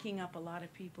taking up a lot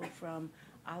of people from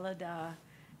Alada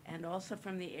and also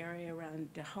from the area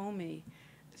around Dahomey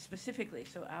specifically,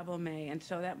 so Abomey, and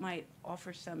so that might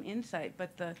offer some insight.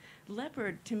 But the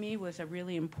leopard, to me, was a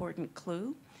really important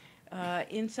clue,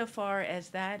 insofar as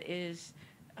that is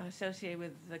associated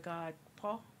with the god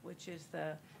Po, which is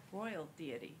the royal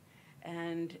deity,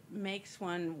 and makes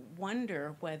one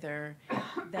wonder whether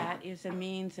that is a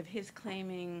means of his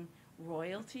claiming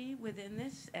royalty within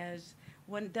this, as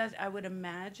one does. I would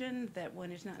imagine that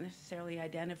one is not necessarily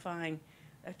identifying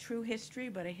a true history,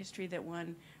 but a history that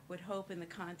one would hope in the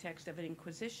context of an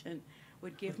inquisition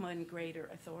would give one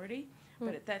greater authority.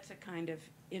 But that's a kind of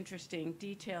interesting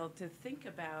detail to think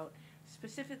about,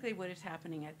 specifically what is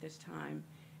happening at this time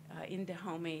in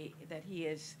Dahomey, that he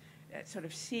is sort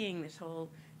of seeing this whole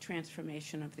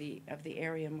transformation of the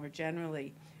area more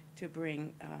generally to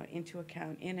bring into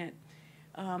account in it.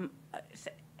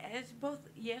 As both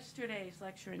yesterday's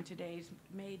lecture and today's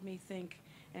made me think,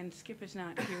 and Skip is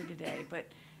not here today, but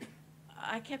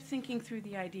I kept thinking through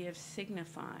the idea of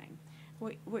signifying.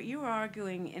 What you're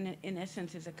arguing, in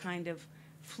essence, is a kind of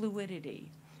fluidity,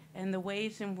 and the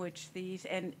ways in which these,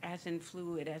 and as in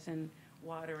fluid, as in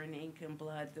water and ink and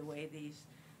blood, the way these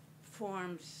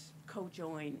forms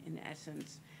co-join in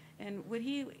essence. And what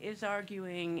he is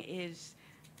arguing is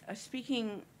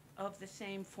speaking of the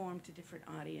same form to different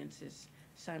audiences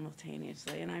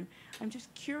simultaneously. And I'm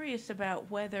just curious about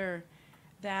whether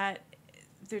that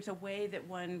there's a way that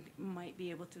one might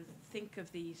be able to think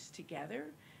of these together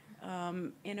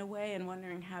in a way, and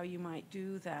wondering how you might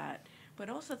do that. But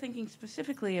also thinking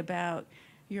specifically about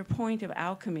your point of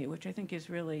alchemy, which I think is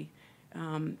really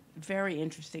very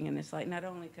interesting in this light, not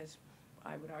only because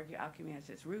I would argue alchemy has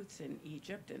its roots in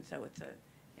Egypt, and so it's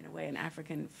in a way an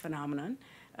African phenomenon,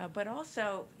 but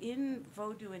also in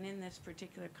Vodou and in this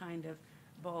particular kind of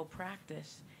Bo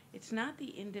practice, it's not the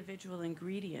individual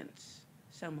ingredients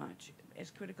so much, as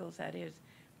critical as that is,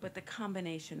 but the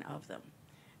combination of them.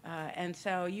 And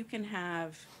so you can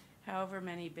have however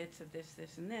many bits of this,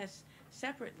 and this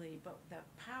separately, but the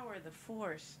power, the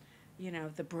force,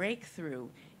 the breakthrough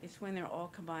is when they're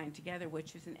all combined together,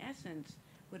 which is in essence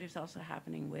what is also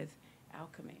happening with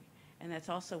alchemy. And that's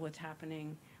also what's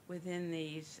happening within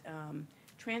these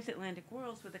transatlantic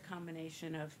worlds, with a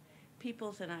combination of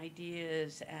peoples and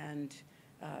ideas and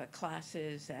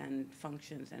classes and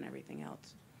functions and everything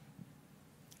else.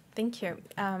 Thank you.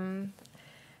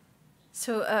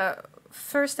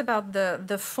 First about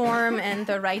the form and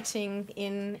the writing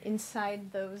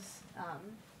inside those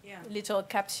little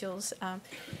capsules.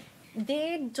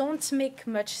 They don't make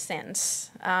much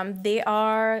sense. They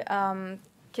are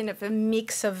kind of a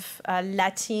mix of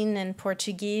Latin and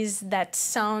Portuguese that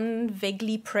sound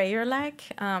vaguely prayer-like,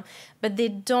 but they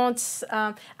don't.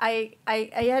 I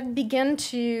had begun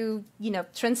to,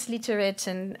 transliterate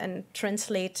and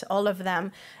translate all of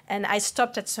them, and I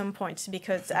stopped at some point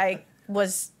because I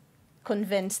was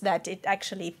convinced that it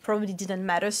actually probably didn't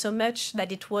matter so much,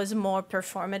 that it was more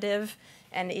performative,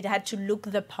 and it had to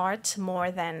look the part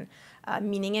more than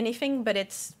meaning anything, but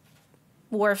it's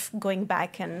worth going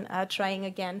back and trying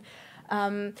again.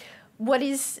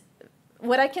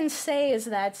 What I can say is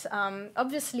that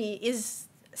obviously is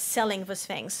selling those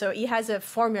things. So he has a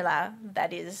formula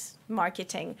that is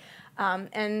marketing.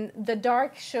 And the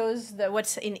dark shows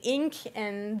what's in ink,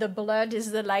 and the blood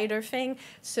is the lighter thing.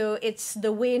 So it's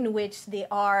the way in which they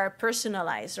are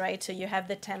personalized, right? So you have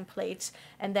the templates,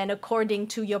 and then according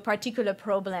to your particular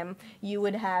problem, you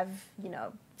would have,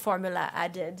 formula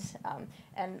added,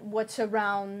 and what's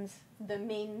around the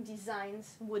main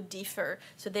designs would differ.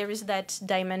 So there is that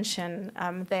dimension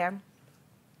there.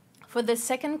 For the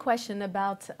second question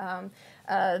about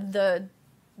the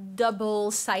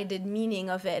double-sided meaning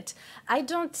of it, I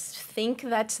don't think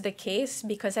that's the case,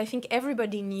 because I think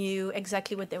everybody knew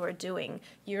exactly what they were doing,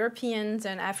 Europeans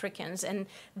and Africans, and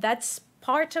that's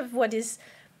part of what is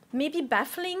maybe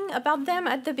baffling about them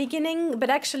at the beginning, but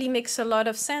actually makes a lot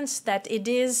of sense, that it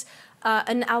is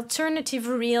an alternative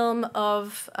realm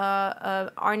of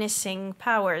harnessing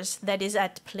powers that is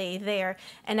at play there.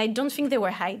 And I don't think they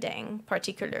were hiding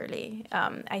particularly.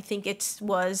 I think it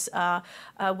was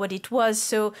what it was.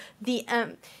 So the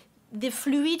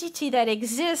fluidity that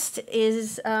exists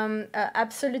is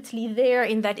absolutely there,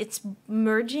 in that it's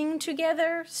merging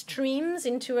together streams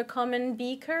into a common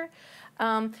beaker.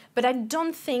 But I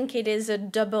don't think it is a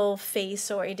double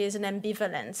face or it is an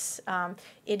ambivalence.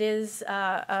 It is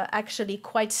actually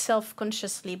quite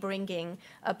self-consciously bringing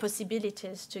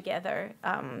possibilities together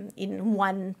in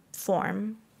one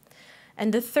form.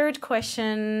 And the third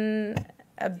question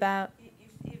about...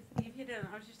 You hit it on.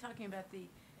 I was just talking about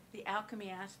the alchemy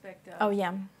aspect of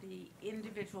the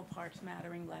individual parts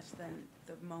mattering less than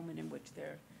the moment in which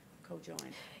they're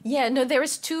co-joined. Yeah, no, there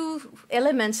is two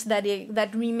elements that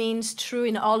remains true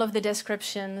in all of the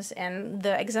descriptions, and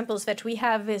the examples that we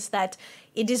have is that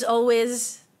it is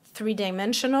always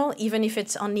three-dimensional, even if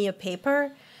it's only a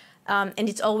paper, and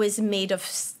it's always made of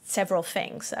several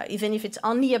things. Even if it's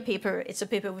only a paper, it's a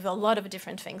paper with a lot of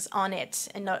different things on it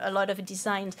and a lot of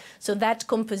designs. So that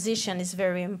composition is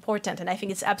very important, and I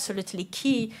think it's absolutely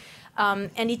key.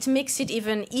 And it makes it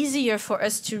even easier for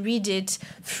us to read it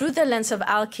through the lens of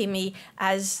alchemy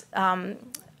as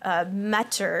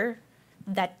matter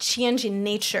that change in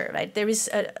nature, right? There is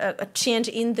a change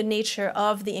in the nature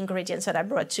of the ingredients that are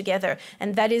brought together.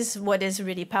 And that is what is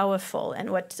really powerful and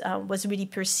what was really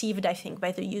perceived, I think,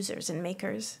 by the users and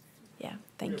makers. Yeah,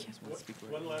 thank you.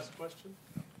 One last question.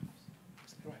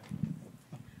 Go ahead.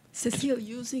 Cécile,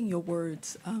 using your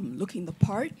words, looking the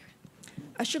part,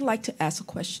 I should like to ask a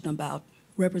question about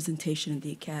representation in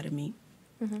the academy.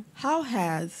 Mm-hmm. How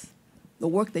has the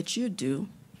work that you do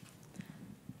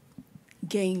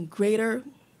gained greater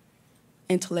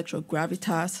intellectual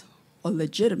gravitas or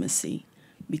legitimacy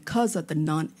because of the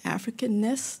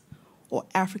non-Africanness or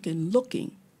African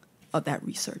looking of that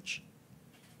research?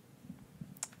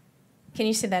 Can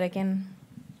you say that again?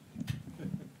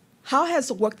 How has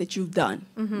the work that you've done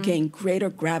gained greater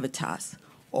gravitas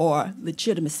or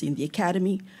legitimacy in the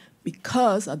academy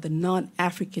because of the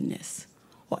non-Africanness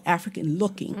or African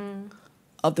looking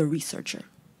of the researcher?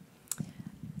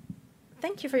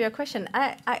 Thank you for your question.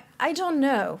 I don't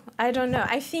know.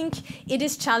 I think it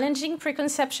is challenging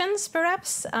preconceptions,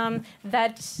 perhaps,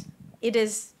 that it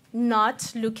is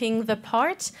not looking the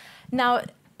part. Now,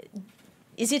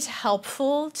 is it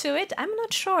helpful to it? I'm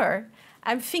not sure.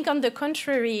 I think, on the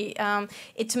contrary,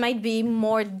 it might be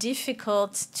more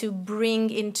difficult to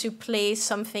bring into play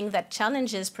something that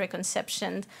challenges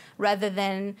preconception rather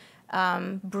than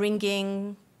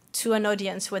bringing to an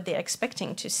audience what they're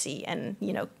expecting to see and,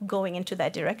 going into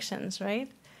that directions, right?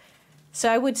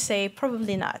 So I would say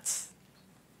probably not.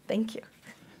 Thank you.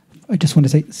 I just want to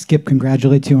say, Skip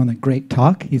congratulates you on the great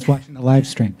talk. He's watching the live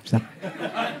stream. So.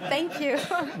 Thank you.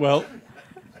 Well,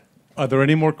 are there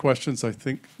any more questions? I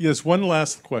think, yes, one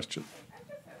last question.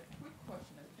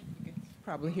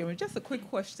 Probably hear me. Just a quick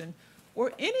question.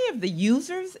 Were any of the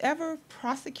users ever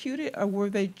prosecuted, or were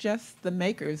they just the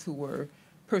makers who were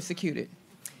persecuted?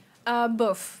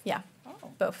 Both, yeah,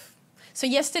 both. So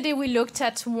yesterday we looked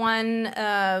at one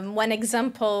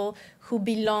example who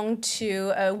belonged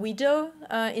to a widow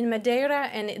in Madeira,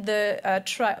 and it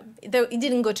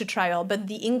didn't go to trial, but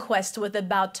the inquest was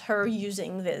about her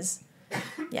using this.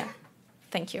 Yeah,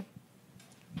 thank you.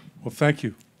 Well, thank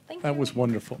you. Thank That you. was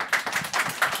wonderful.